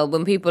time as well,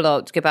 when people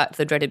are, to go back to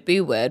the dreaded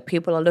boo word,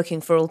 people are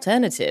looking for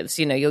alternatives.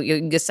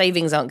 Your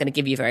savings aren't going to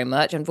give you very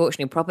much.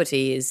 Unfortunately,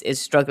 property is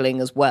struggling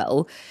as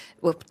well.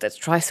 Well, let's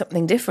try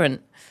something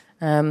different.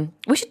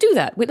 We should do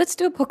that. Let's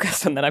do a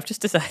podcast on that. I've just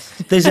decided.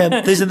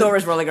 There's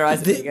Laura's rolling her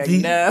eyes at me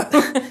going, no.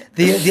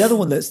 The other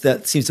one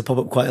that seems to pop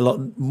up quite a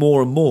lot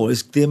more and more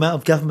is the amount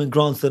of government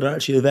grants that are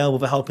actually available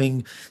for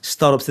helping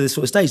startups to this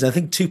sort of stage. And I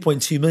think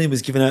 2.2 million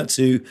was given out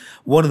to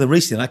one of them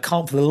recently. And I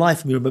can't for the life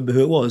of me remember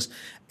who it was.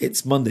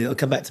 It's Monday. It'll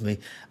come back to me.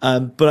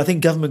 But I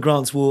think government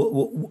grants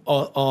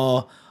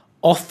are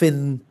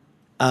often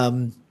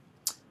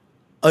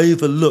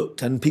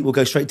overlooked, and people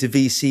go straight to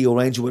VC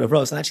or angel, whatever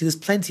else. And actually, there's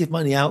plenty of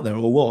money out there,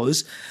 or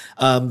was,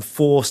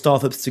 for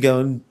startups to go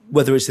and,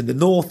 whether it's in the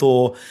north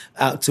or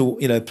out to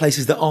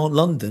places that aren't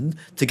London,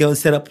 to go and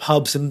set up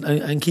hubs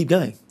and keep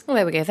going. Well,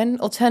 there we go then.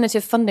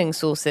 Alternative funding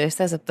sources.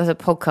 There's a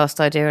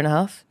podcast idea and a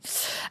half.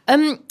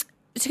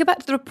 To go back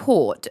to the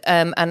report,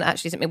 and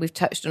actually something we've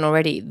touched on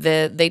already,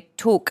 they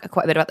talk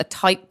quite a bit about the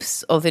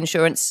types of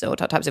insurance or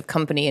types of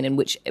company and in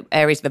which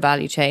areas of the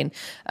value chain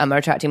are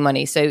attracting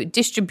money. So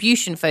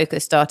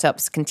distribution-focused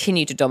startups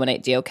continue to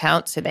dominate deal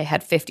count. So they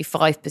had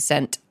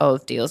 55%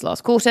 of deals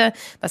last quarter.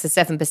 That's a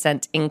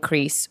 7%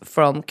 increase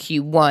from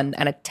Q1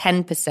 and a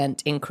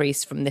 10%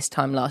 increase from this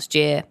time last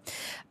year.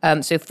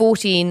 So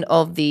 14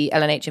 of the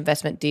L&H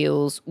investment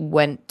deals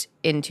went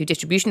into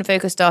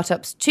distribution-focused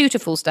startups, 2 to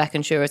full-stack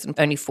insurers, and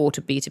only 4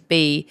 to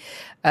B2B.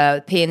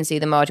 P&C,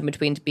 the margin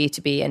between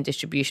B2B and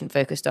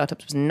distribution-focused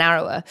startups was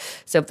narrower.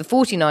 So of the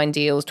 49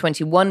 deals,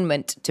 21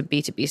 went to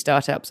B2B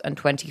startups and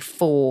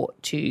 24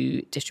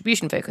 to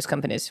distribution-focused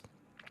companies.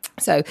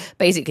 So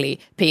basically,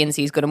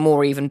 P&C's got a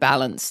more even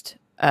balance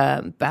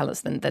than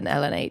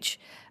L&H.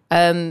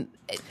 And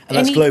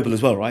that's global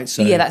as well, right?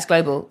 So yeah, that's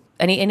global.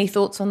 Any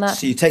thoughts on that?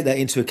 So you take that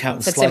into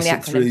account and slice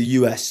it through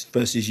US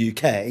versus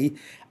UK,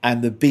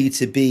 and the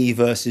B2B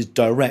versus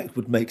direct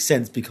would make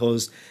sense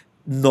because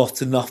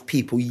not enough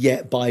people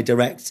yet buy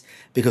direct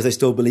because they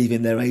still believe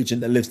in their agent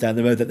that lives down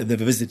the road that they've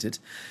never visited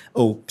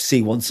or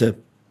see once a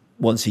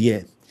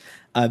year.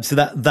 So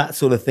that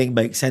sort of thing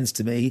makes sense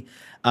to me.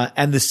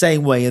 And the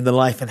same way in the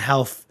life and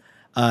health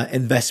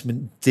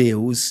investment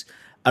deals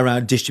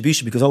around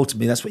distribution, because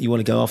ultimately that's what you want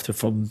to go after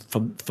from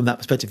that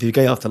perspective. If you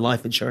go after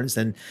life insurance,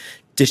 then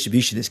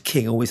distribution is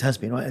king, always has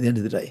been, right, at the end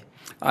of the day.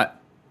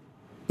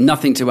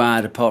 Nothing to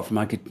add apart from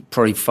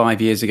probably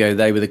 5 years ago,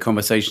 they were the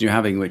conversation you're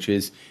having, which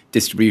is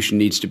distribution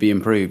needs to be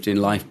improved in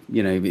life.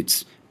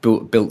 It's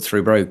bought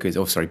through brokers.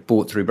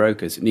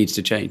 It needs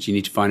to change. You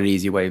need to find an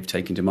easier way of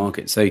taking to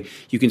market. So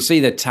you can see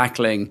they're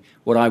tackling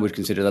what I would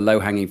consider the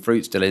low-hanging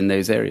fruit still in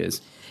those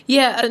areas.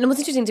 Yeah, and what's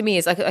interesting to me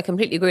is I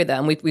completely agree with that,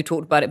 and we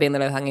talked about it being the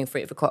low-hanging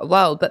fruit for quite a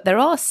while, but there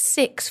are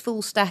 6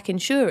 full-stack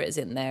insurers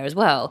in there as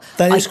well.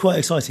 That is quite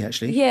exciting,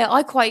 actually. Yeah,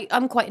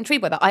 I'm quite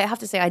intrigued by that. I have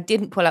to say I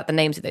didn't pull out the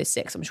names of those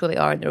 6. I'm sure they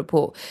are in the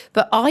report.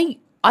 But I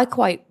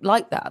quite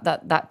like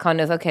that kind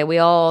of, okay, we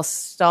are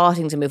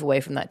starting to move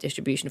away from that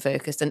distribution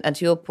focus. And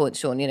to your point,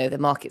 Sean, the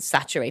market's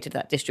saturated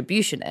that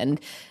distribution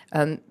end.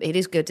 It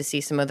is good to see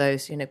some of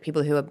those,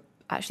 people who are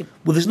actually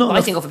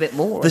biting off a bit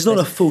more. There's not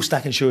a full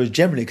stack insurers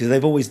generally because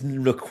they've always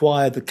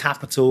required the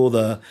capital,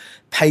 the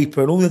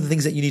paper, and all the other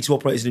things that you need to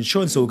operate as an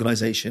insurance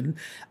organisation.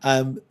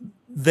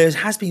 There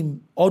has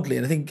been, oddly,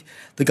 and I think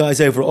the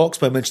guys over at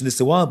Oxbow mentioned this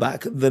a while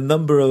back, the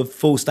number of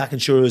full stack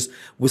insurers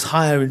was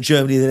higher in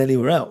Germany than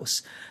anywhere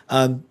else.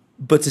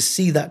 But to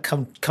see that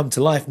come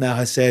to life now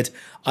has said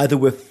either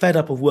we're fed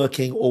up of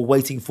working or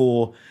waiting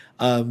for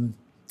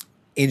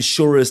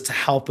insurers to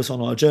help us on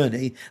our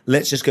journey.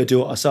 Let's just go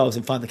do it ourselves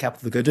and find the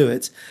capital to go do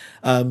it,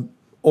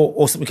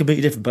 or something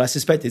completely different. But I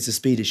suspect it's a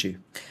speed issue.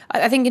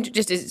 I think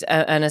just as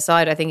an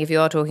aside, I think if you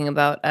are talking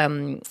about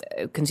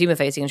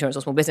consumer-facing insurance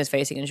or small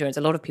business-facing insurance,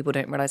 a lot of people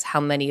don't realise how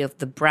many of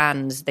the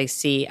brands they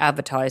see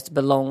advertised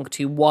belong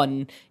to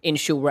one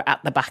insurer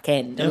at the back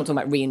end. I'm not talking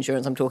about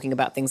reinsurance. I'm talking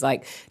about things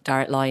like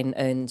Direct Line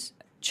owns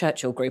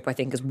Churchill Group, I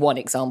think, is one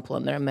example,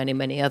 and there are many,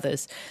 many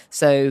others.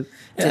 So,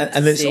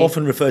 and it's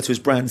often referred to as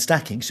brand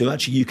stacking. So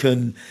actually, you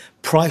can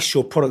price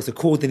your products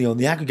accordingly on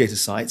the aggregator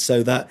site,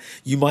 so that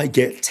you might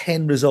get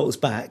 10 results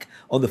back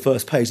on the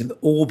first page, and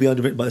all be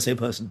underwritten by the same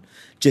person,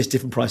 just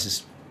different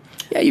prices.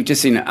 Yeah, you've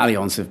just seen that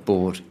Allianz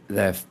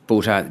they've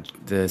bought out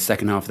the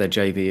second half of their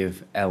JV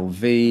of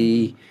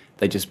LV.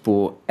 They just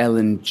bought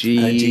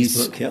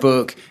L&G's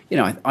book. You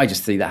know, I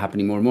just see that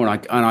happening more and more.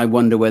 And I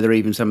wonder whether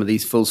even some of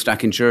these full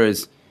stack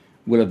insurers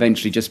will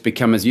eventually just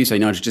become, as you say,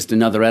 Nigel, just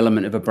another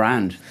element of a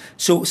brand.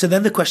 So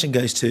then the question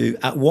goes to,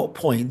 at what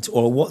point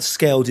or what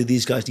scale do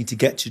these guys need to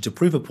get to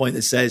prove a point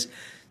that says,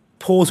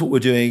 pause what we're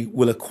doing,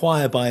 we'll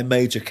acquire by a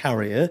major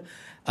carrier,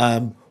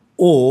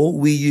 or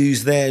we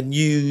use their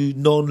new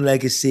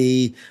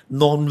non-legacy,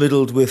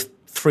 non-riddled with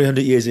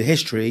 300 years of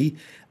history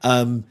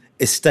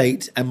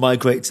estate and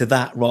migrate to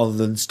that rather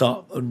than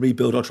start and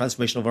rebuild our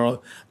transformation of our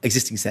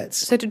existing sets.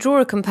 So to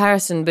draw a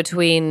comparison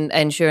between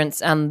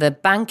insurance and the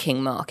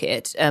banking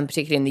market,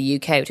 particularly in the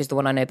UK, which is the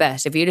one I know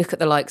best, if you look at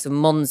the likes of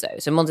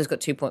Monzo, so Monzo's got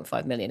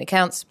 2.5 million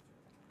accounts.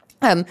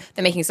 They're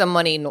making some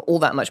money, not all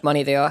that much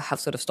money. They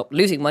have sort of stopped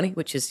losing money,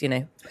 which is,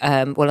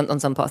 on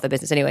some part of their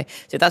business anyway.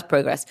 So that's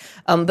progress.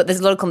 But there's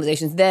a lot of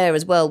conversations there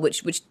as well,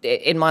 which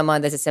in my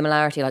mind, there's a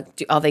similarity.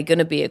 Like, are they going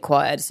to be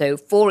acquired? So,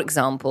 for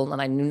example,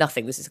 and I knew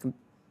nothing, this is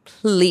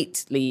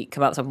completely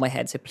come out of my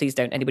head, so please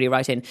don't anybody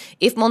write in.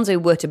 If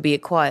Monzo were to be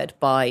acquired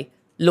by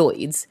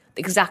Lloyd's,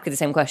 exactly the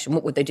same question,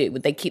 what would they do?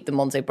 Would they keep the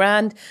Monzo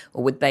brand,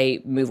 or would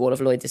they move all of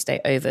Lloyd's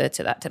estate over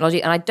to that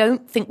technology? And I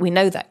don't think we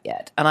know that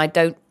yet.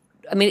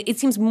 And it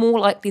seems more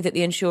likely that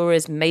the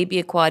insurers may be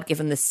acquired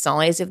given the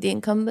size of the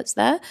incumbents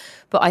there.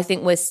 But I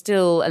think we're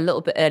still a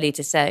little bit early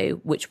to say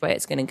which way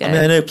it's going to go.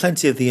 I know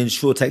plenty of the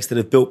Insurtechs that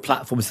have built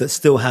platforms that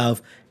still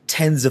have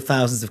tens of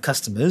thousands of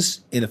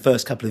customers in the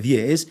first couple of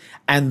years,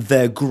 and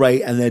they're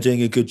great and they're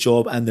doing a good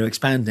job and they're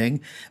expanding.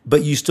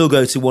 But you still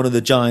go to one of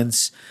the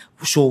giants,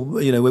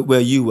 where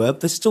you were,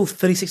 there's still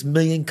 36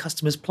 million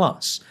customers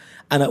plus.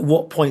 And at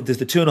what point does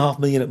the 2.5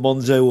 million at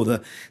Monzo or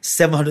the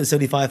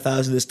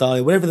 775,000 at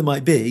Starling, whatever there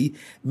might be,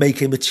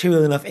 make a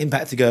material enough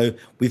impact to go,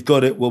 we've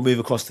got it, we'll move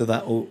across to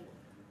that?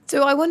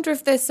 So I wonder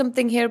if there's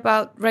something here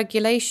about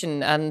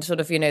regulation and sort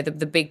of,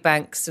 the big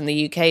banks in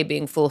the UK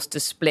being forced to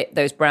split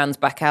those brands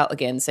back out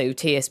again. So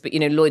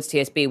TSB, Lloyd's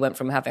TSB went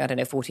from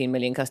having, 14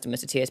 million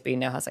customers to TSB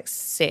now has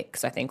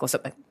 6, I think, or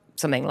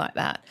something like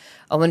that.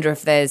 I wonder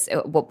if there's,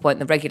 at what point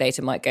the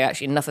regulator might go,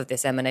 actually, enough of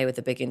this M&A with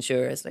the big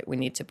insurers, we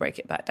need to break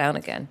it back down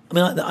again.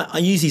 I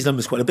use these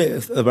numbers quite a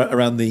bit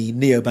around the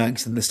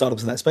neobanks and the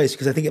startups in that space,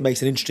 because I think it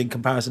makes an interesting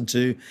comparison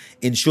to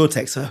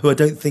Insurtech, who I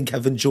don't think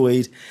have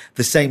enjoyed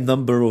the same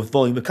number or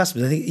volume of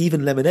customers. I think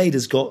even Lemonade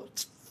has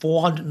got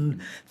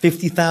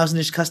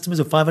 450,000-ish customers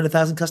or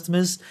 500,000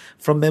 customers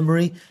from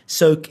memory.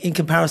 So in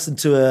comparison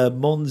to a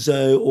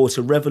Monzo or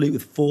to Revolut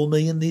with 4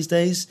 million these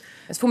days.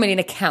 It's 4 million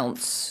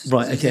accounts.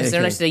 Right, okay. So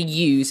unless they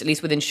use, at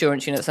least with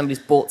insurance, that somebody's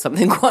bought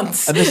something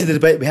once. And this is the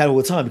debate we had all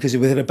the time, because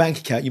within a bank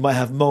account, you might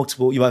have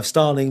multiple, you have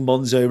Starling,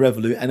 Monzo,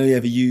 Revolut, and only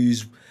ever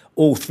use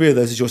all three of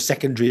those as your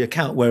secondary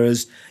account,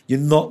 whereas you're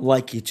not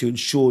likely to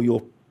insure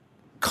your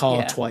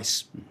car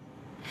twice.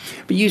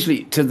 But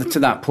usually, to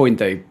that point,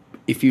 though,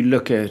 if you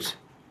look at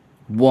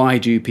why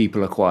do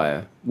people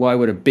acquire? Why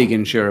would a big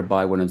insurer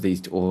buy one of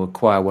these or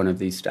acquire one of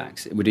these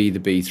stacks? It would either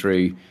be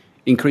through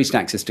increased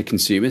access to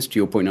consumers, to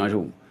your point,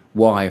 Nigel.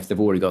 Why, if they've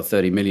already got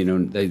 30 million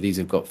and these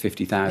have got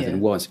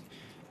 50,000? What's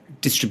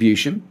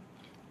distribution?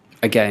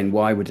 Again,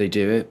 why would they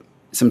do it?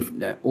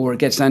 Or it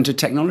gets down to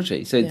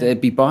technology. So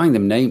they'd be buying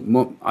them,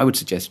 I would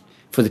suggest,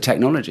 for the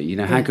technology.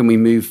 How can we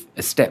move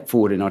a step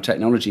forward in our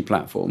technology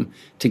platform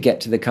to get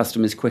to the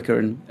customers quicker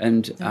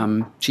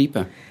and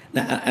cheaper?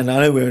 Now, and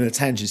I know we're in a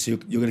tangent, so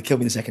you're going to kill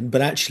me in a second, but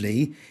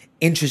actually,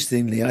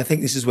 interestingly, and I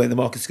think this is where the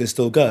market's going to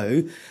still go,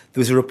 there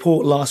was a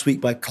report last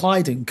week by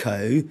Clyde &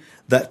 Co.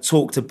 that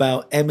talked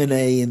about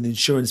M&A and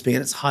insurance being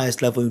at its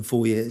highest level in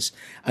 4 years.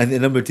 And the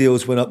number of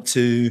deals went up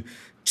to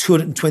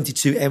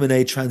 222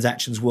 M&A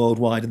transactions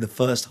worldwide in the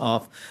first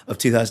half of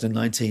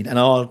 2019. And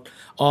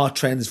our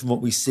trends from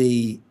what we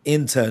see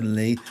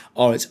internally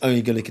are it's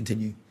only going to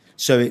continue.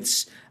 So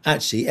it's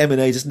actually,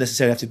 M&A doesn't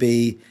necessarily have to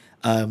be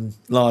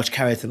large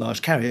carrier to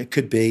large carrier. It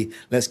could be,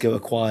 let's go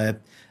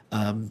acquire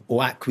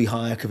or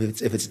acqui-hire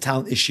if it's a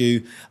talent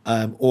issue,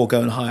 or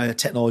go and hire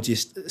technology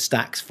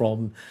stacks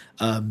from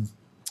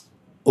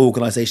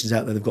organisations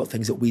out there that've got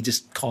things that we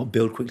just can't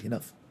build quickly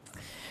enough.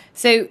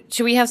 So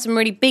should we have some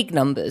really big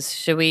numbers?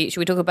 Should we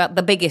talk about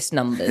the biggest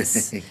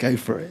numbers? Go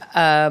for it.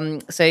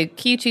 So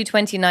Q2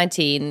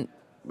 2019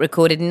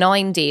 recorded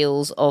 9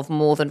 deals of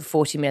more than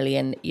 $40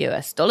 million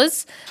US,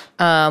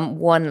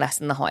 one less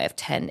than the high of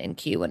 10 in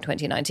Q1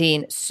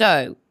 2019.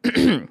 So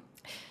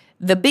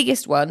the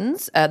biggest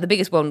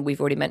one we've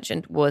already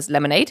mentioned was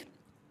Lemonade,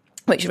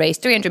 which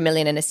raised $300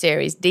 million in a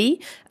Series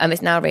D.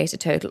 It's now raised a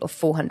total of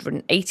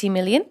 $480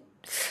 million.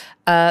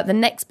 The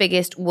next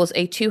biggest was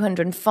a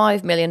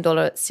 $205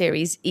 million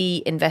Series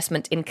E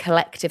investment in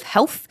Collective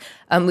Health,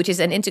 which is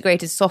an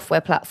integrated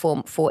software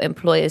platform for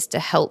employers to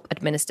help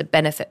administer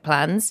benefit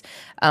plans.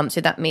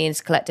 So that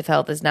means Collective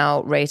Health has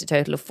now raised a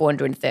total of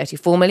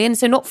 $434 million,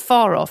 so not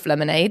far off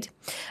Lemonade.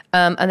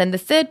 And then the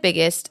third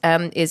biggest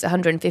is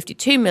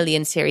 $152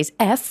 million Series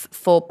F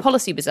for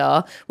Policy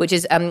Bazaar, which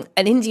is an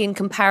Indian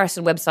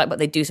comparison website, but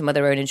they do some of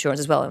their own insurance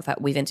as well. In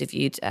fact, we've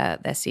interviewed their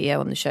CEO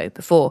on the show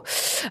before.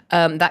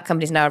 That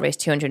company's now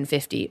raised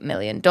 $250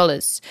 million.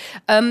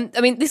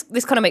 I mean,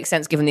 this kind of makes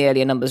sense given the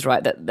earlier numbers,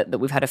 right, that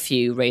we've had a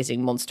few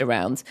raising monster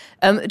rounds.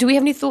 Do we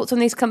have any thoughts on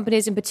these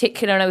companies in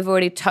particular? I know we've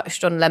already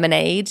touched on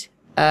Lemonade.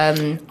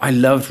 I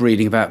loved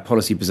reading about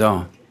Policy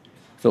Bazaar.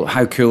 Thought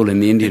how cool in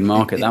the Indian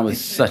market. That was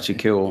such a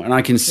cool. And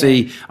I can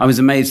see, I was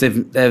amazed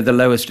they're the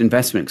lowest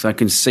investment because I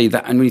can see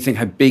that. And when you think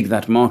how big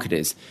that market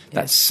is,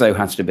 that so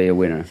has to be a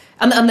winner.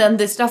 And then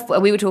the stuff,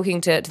 we were talking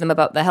to them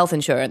about their health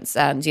insurance,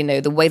 and, you know,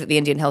 the way that the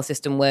Indian health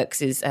system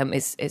works is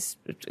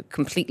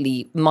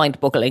completely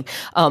mind-boggling.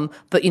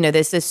 But, you know,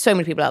 there's so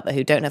many people out there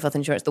who don't have health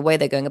insurance. The way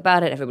they're going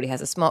about it, everybody has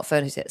a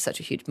smartphone, it's such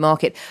a huge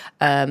market.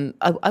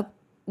 I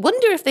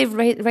wonder if they've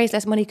raised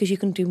less money because you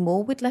can do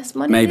more with less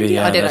money. Maybe,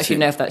 yeah. I don't actually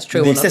know if that's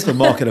true. The assessment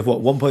market of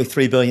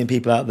 1.3 billion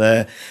people out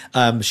there.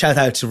 Shout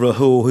out to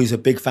Rahul, who's a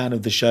big fan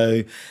of the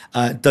show.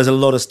 Does a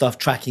lot of stuff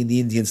tracking the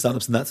Indian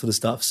startups and that sort of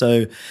stuff.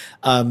 So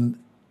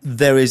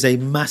there is a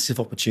massive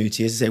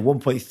opportunity. As I say,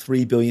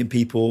 1.3 billion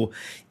people.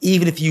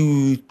 Even if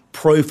you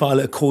profile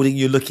it according,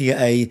 you're looking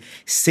at a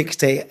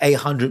 600 to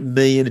 800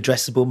 million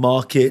addressable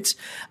market.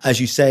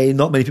 As you say,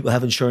 not many people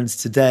have insurance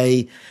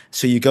today.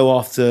 So you go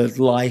after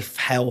life,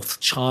 health,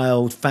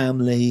 child,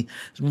 family.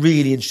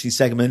 Really interesting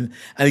segment.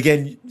 And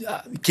again,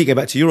 keep going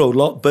back to your old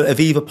lot, but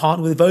Aviva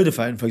partnered with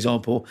Vodafone, for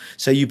example.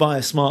 So you buy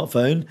a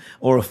smartphone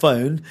or a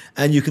phone,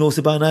 and you can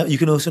also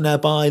now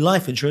buy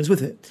life insurance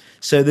with it.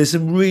 So there's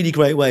some really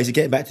great ways of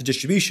getting back to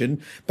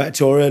distribution, back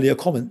to our earlier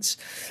comments.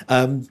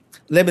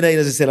 Lemonade,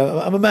 as I said,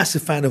 I'm a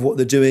massive fan of what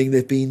they're doing.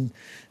 They've been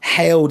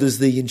hailed as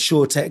the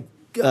Insurtech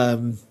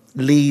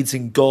leads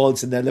and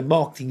gods, and they're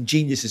marketing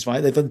geniuses,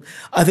 right? I think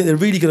they're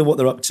really good at what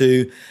they're up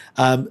to.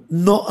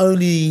 Not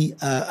only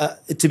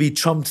to be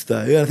trumped,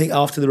 though, I think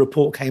after the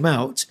report came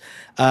out,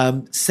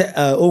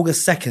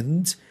 August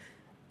 2nd,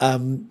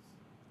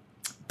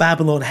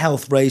 Babylon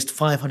Health raised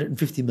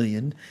 $550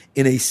 million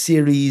in a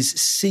Series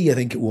C, I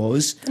think it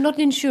was. They're not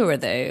an insurer,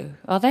 though,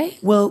 are they?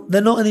 Well,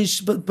 they're not an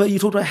insurer, but you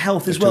talked about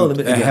health as well.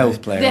 They're a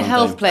health player. They're a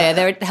health player.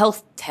 They're a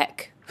health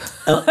tech.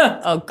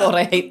 Oh, God,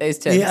 I hate those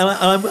terms. Yeah,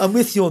 I'm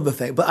with you on the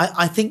thing. But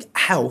I think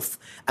health,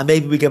 and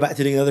maybe we go back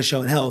to doing another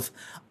show on health,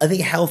 I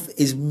think health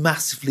is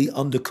massively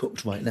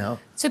undercooked right now.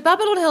 So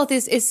Babylon Health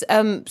is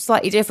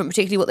slightly different,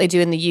 particularly what they do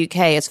in the UK,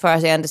 as far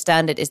as I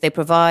understand it, is they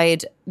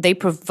provide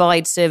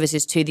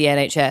services to the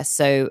NHS.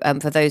 So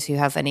for those who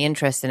have any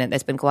interest in it,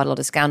 there's been quite a lot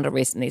of scandal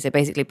recently. So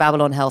basically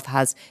Babylon Health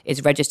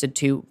is registered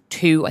to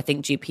two, I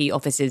think, GP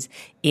offices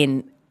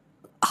in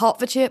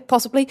Hertfordshire,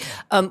 possibly,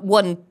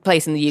 one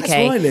place in the UK.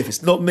 That's where I live,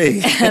 it's not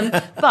me.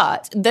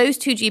 But those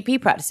two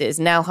GP practices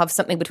now have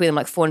something between them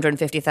like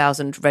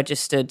 450,000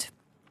 registered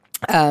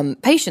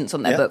patients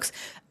on their books.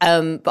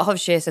 But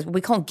Hertfordshire says, well,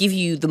 we can't give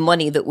you the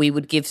money that we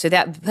would give. So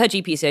that per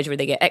GP surgery,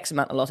 they get X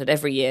amount allotted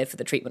every year for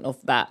the treatment of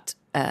that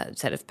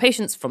set of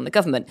patients from the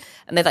government.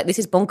 And they're like, this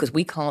is bonkers.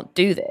 We can't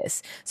do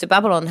this. So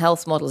Babylon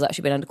Health's model has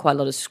actually been under quite a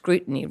lot of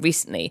scrutiny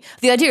recently.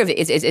 The idea of it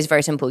is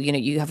very simple. You know,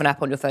 you have an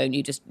app on your phone.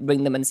 You just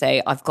ring them and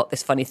say, I've got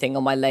this funny thing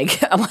on my leg.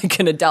 Am I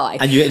going to die?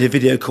 And you get the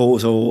video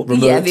calls or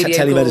remote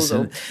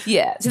telemedicine.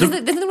 So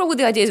there's nothing wrong with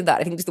the ideas of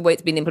that. I think just the way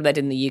it's been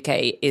implemented in the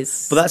UK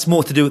is... But that's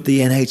more to do with the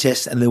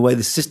NHS and the way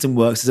the system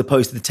works as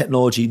opposed to the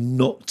technology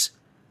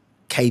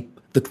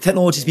the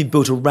technology has been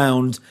built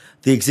around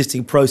the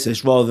existing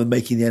process rather than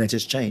making the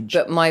NHS change.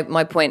 But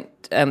my point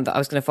that I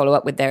was going to follow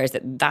up with there is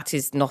that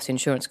is not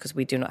insurance because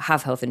we do not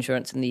have health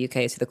insurance in the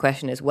UK. So the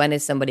question is, when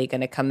is somebody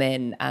going to come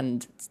in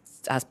and,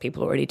 as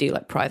people already do,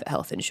 like private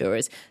health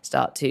insurers,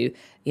 start to,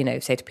 you know,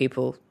 say to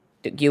people,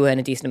 you earn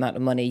a decent amount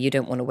of money, you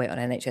don't want to wait on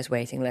NHS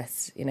waiting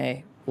lists, you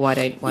know, why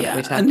don't we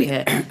tap you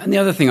here? And the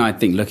other thing I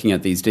think looking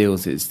at these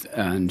deals is,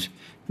 and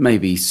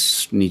maybe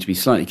need to be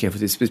slightly careful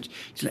with this,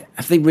 but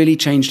have they really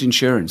changed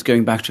insurance,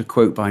 going back to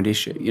quote bind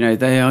issue? You know,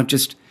 they are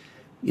just,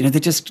 you know, they're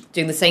just...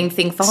 doing the same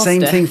thing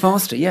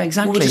faster. Yeah,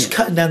 exactly. Well, we're just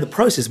cutting down the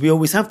process. We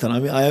always have done. I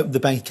mean, I opened the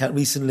bank account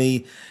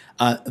recently.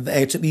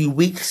 It took me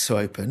weeks to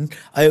open.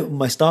 I opened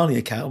my Starling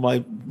account.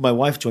 My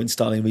wife joined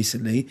Starling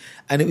recently,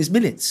 and it was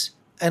minutes.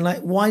 And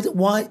like,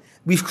 why?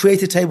 We've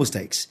created table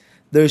stakes.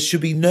 There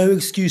should be no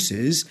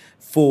excuses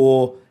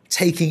for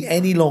taking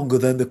any longer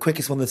than the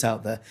quickest one that's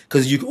out there,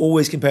 because you can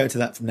always compare it to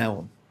that from now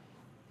on.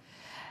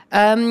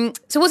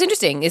 So what's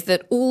interesting is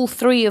that all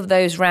three of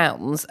those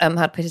rounds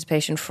had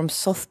participation from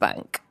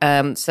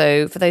SoftBank.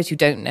 So for those who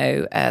don't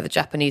know, the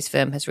Japanese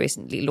firm has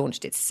recently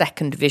launched its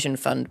second vision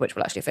fund, which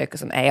will actually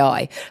focus on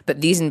AI.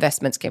 But these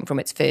investments came from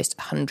its first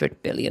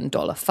 $100 billion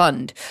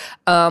fund.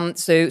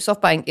 So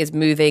SoftBank is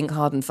moving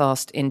hard and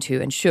fast into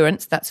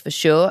insurance, that's for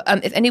sure.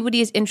 If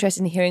anybody is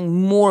interested in hearing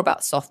more about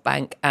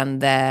SoftBank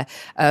and their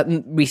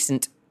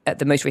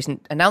the most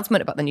recent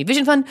announcement about the new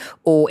Vision Fund,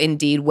 or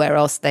indeed where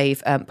else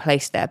they've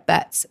placed their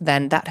bets,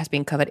 then that has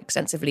been covered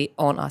extensively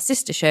on our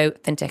sister show,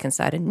 FinTech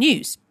Insider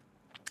News,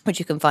 which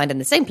you can find in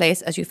the same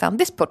place as you found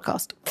this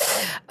podcast.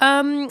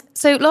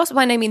 So last but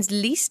by no means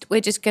least,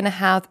 we're just going to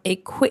have a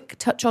quick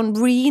touch on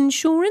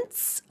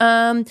reinsurance.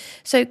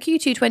 So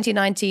Q2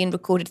 2019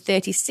 recorded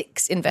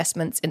 36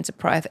 investments into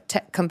private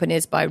tech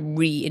companies by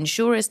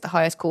reinsurers, the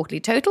highest quarterly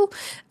total.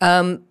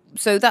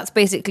 So that's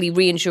basically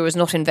reinsurers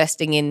not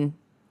investing in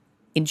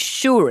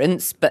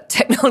insurance, but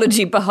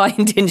technology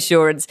behind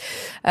insurance.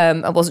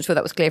 I wasn't sure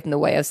that was clear from the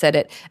way I've said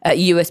it.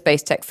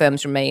 US-based tech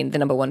firms remain the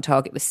number one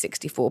target with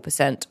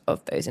 64%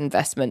 of those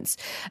investments.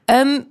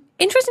 Interesting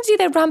to see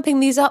they're ramping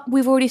these up.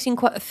 We've already seen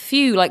quite a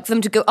few, like for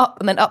them to go up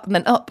and then up and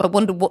then up. I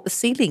wonder what the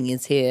ceiling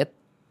is here.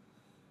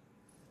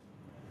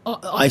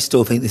 I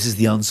still think this is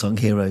the unsung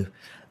hero.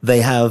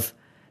 They have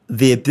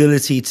the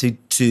ability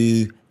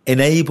to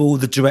enable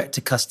the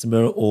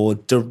direct-to-customer or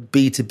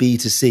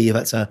B2B2C, if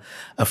that's a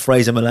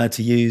phrase I'm allowed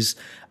to use,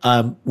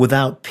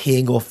 without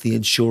peeing off the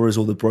insurers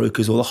or the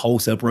brokers or the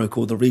wholesale broker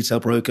or the retail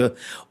broker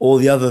or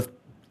the other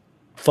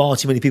far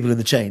too many people in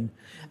the chain,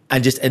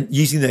 and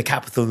using their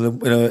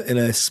capital in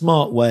a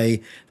smart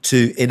way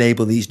to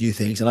enable these new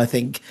things. And I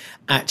think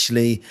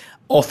actually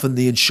often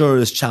the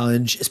insurer's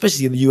challenge,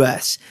 especially in the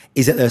US,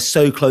 is that they're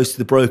so close to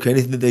the broker.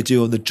 Anything that they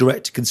do on the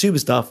direct-to-consumer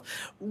stuff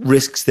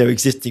risks their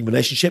existing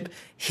relationship.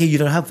 Here you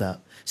don't have that.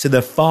 So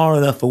they're far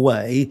enough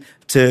away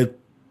to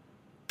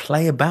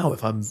play about,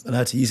 if I'm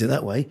allowed to use it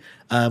that way,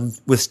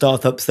 with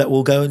startups that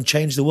will go and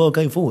change the world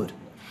going forward.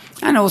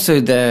 And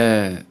also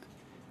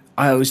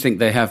I always think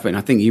they have been,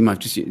 I think you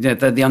might they're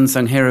the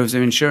unsung heroes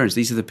of insurance.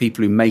 These are the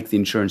people who make the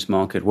insurance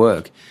market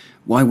work.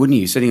 Why wouldn't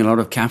you, sitting a lot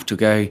of capital,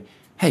 go,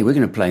 hey, we're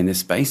going to play in this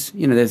space?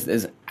 You know,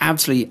 there's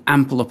absolutely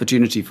ample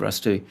opportunity for us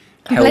to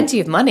help. Plenty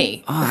of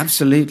money. Oh,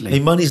 absolutely. I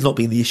mean, money's not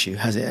been the issue,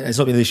 has it? It's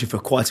not been the issue for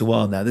quite a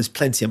while now. There's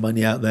plenty of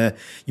money out there.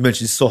 You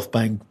mentioned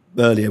SoftBank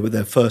earlier with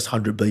their first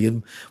 100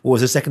 billion. What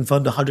was the second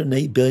fund?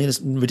 108 billion?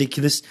 It's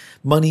ridiculous.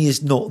 Money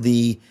is not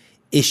the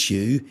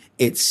issue.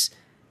 It's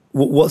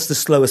what's the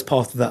slowest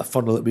path of that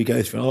funnel that we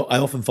go through. I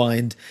often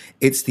find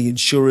it's the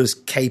insurer's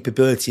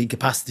capability and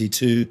capacity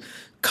to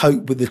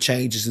cope with the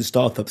changes in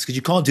startups, because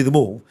you can't do them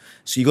all.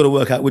 So you've got to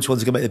work out which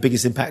ones are going to make the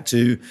biggest impact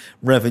to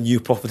revenue,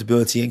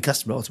 profitability, and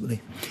customer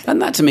ultimately. And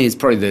that to me is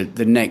probably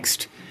the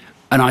next,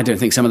 and I don't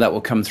think some of that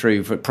will come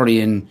through, but probably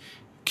in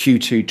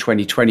Q2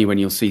 2020 when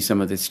you'll see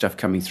some of this stuff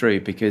coming through,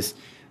 because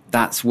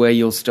that's where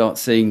you'll start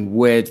seeing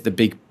where the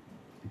big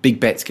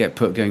bets get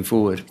put going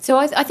forward. So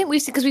I think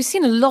we've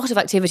seen a lot of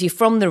activity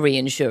from the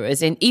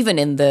reinsurers, even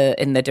in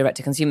the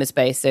direct-to-consumer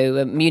space.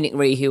 So Munich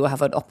Re, who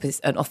have an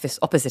office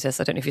opposite us.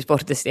 I don't know if you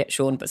spotted this yet,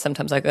 Sean, but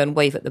sometimes I go and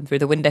wave at them through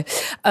the window.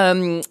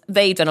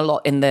 They've done a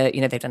lot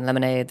they've done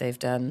Lemonade, they've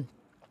done,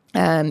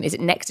 is it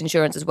Next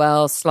Insurance as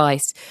well,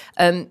 Slice.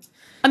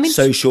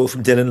 So short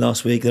from Dylan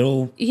last week. They're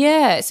all...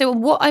 Yeah. So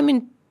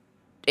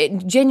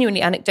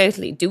genuinely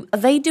anecdotally,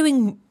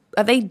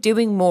 are they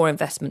doing more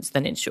investments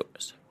than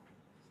insurers?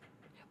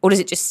 Or does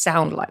it just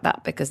sound like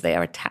that because they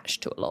are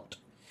attached to a lot?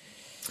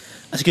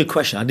 That's a good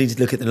question. I need to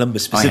look at the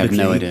numbers specifically.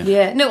 I have no idea.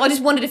 Yeah, no, I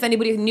just wondered if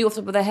anybody knew off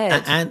the top of their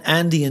head. And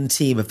Andy and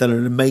team have done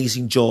an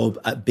amazing job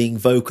at being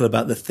vocal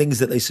about the things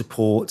that they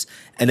support,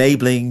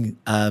 enabling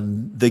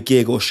the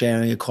gig or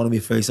sharing economy,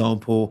 for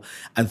example,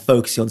 and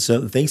focusing on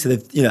certain things. So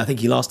I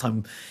think last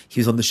time he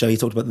was on the show, he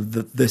talked about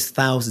there's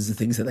thousands of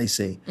things that they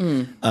see,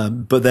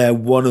 but they're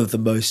one of the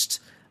most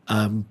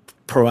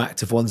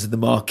proactive ones in the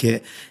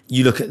market.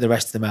 You look at the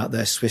rest of them out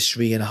there, Swiss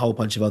Re and a whole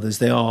bunch of others.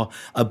 They are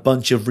a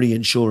bunch of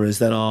reinsurers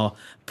that are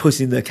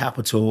putting their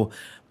capital,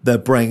 their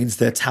brains,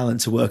 their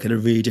talent to work in a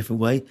really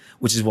different way,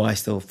 which is why I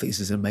still think this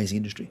is an amazing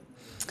industry.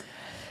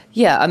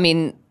 Yeah, I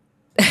mean,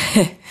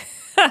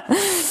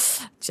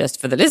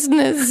 just for the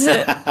listeners,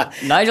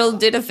 Nigel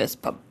did a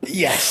fist pump.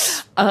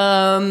 Yes.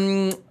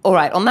 All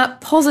right, on that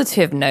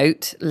positive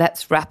note,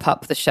 let's wrap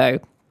up the show.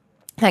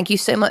 Thank you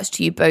so much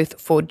to you both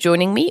for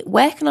joining me.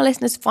 Where can our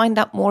listeners find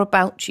out more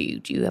about you?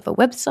 Do you have a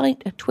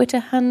website, a Twitter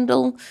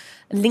handle,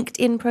 a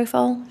LinkedIn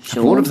profile?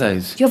 Sure. I have all of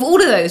those. Do you have all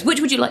of those? Which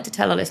would you like to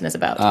tell our listeners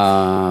about?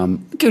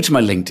 Go to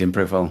my LinkedIn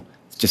profile.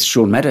 It's just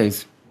Sean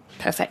Meadows.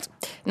 Perfect.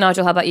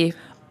 Nigel, how about you?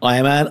 I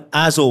am,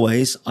 as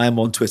always, I am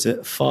on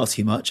Twitter far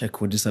too much,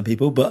 according to some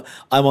people, but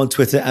I'm on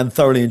Twitter and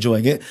thoroughly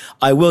enjoying it.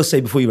 I will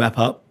say before you wrap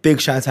up, big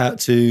shout out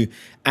to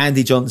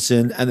Andy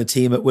Johnson and the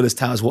team at Willis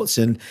Towers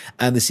Watson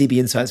and the CB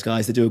Insights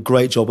guys. They do a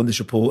great job on this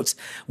report.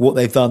 What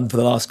they've done for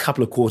the last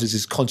couple of quarters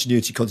is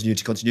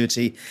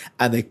continuity,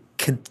 and they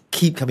can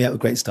keep coming out with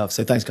great stuff.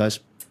 So thanks,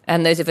 guys.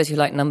 And those of us who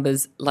like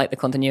numbers like the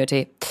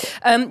continuity.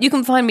 You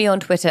can find me on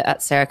Twitter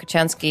at Sarah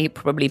Kocianski,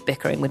 probably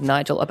bickering with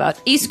Nigel about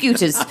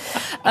e-scooters.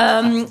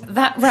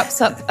 That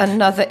wraps up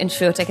another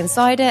Insurtech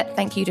Insider.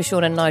 Thank you to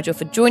Sean and Nigel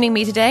for joining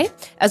me today.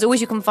 As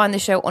always, you can find the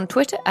show on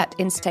Twitter at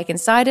Insurtech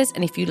Insiders.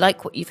 And if you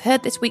like what you've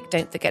heard this week,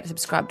 don't forget to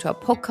subscribe to our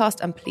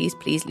podcast and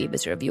please leave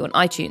us a review on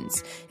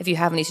iTunes. If you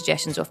have any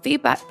suggestions or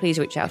feedback, please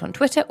reach out on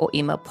Twitter or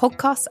email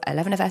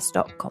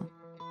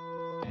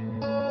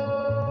podcasts@11fs.com.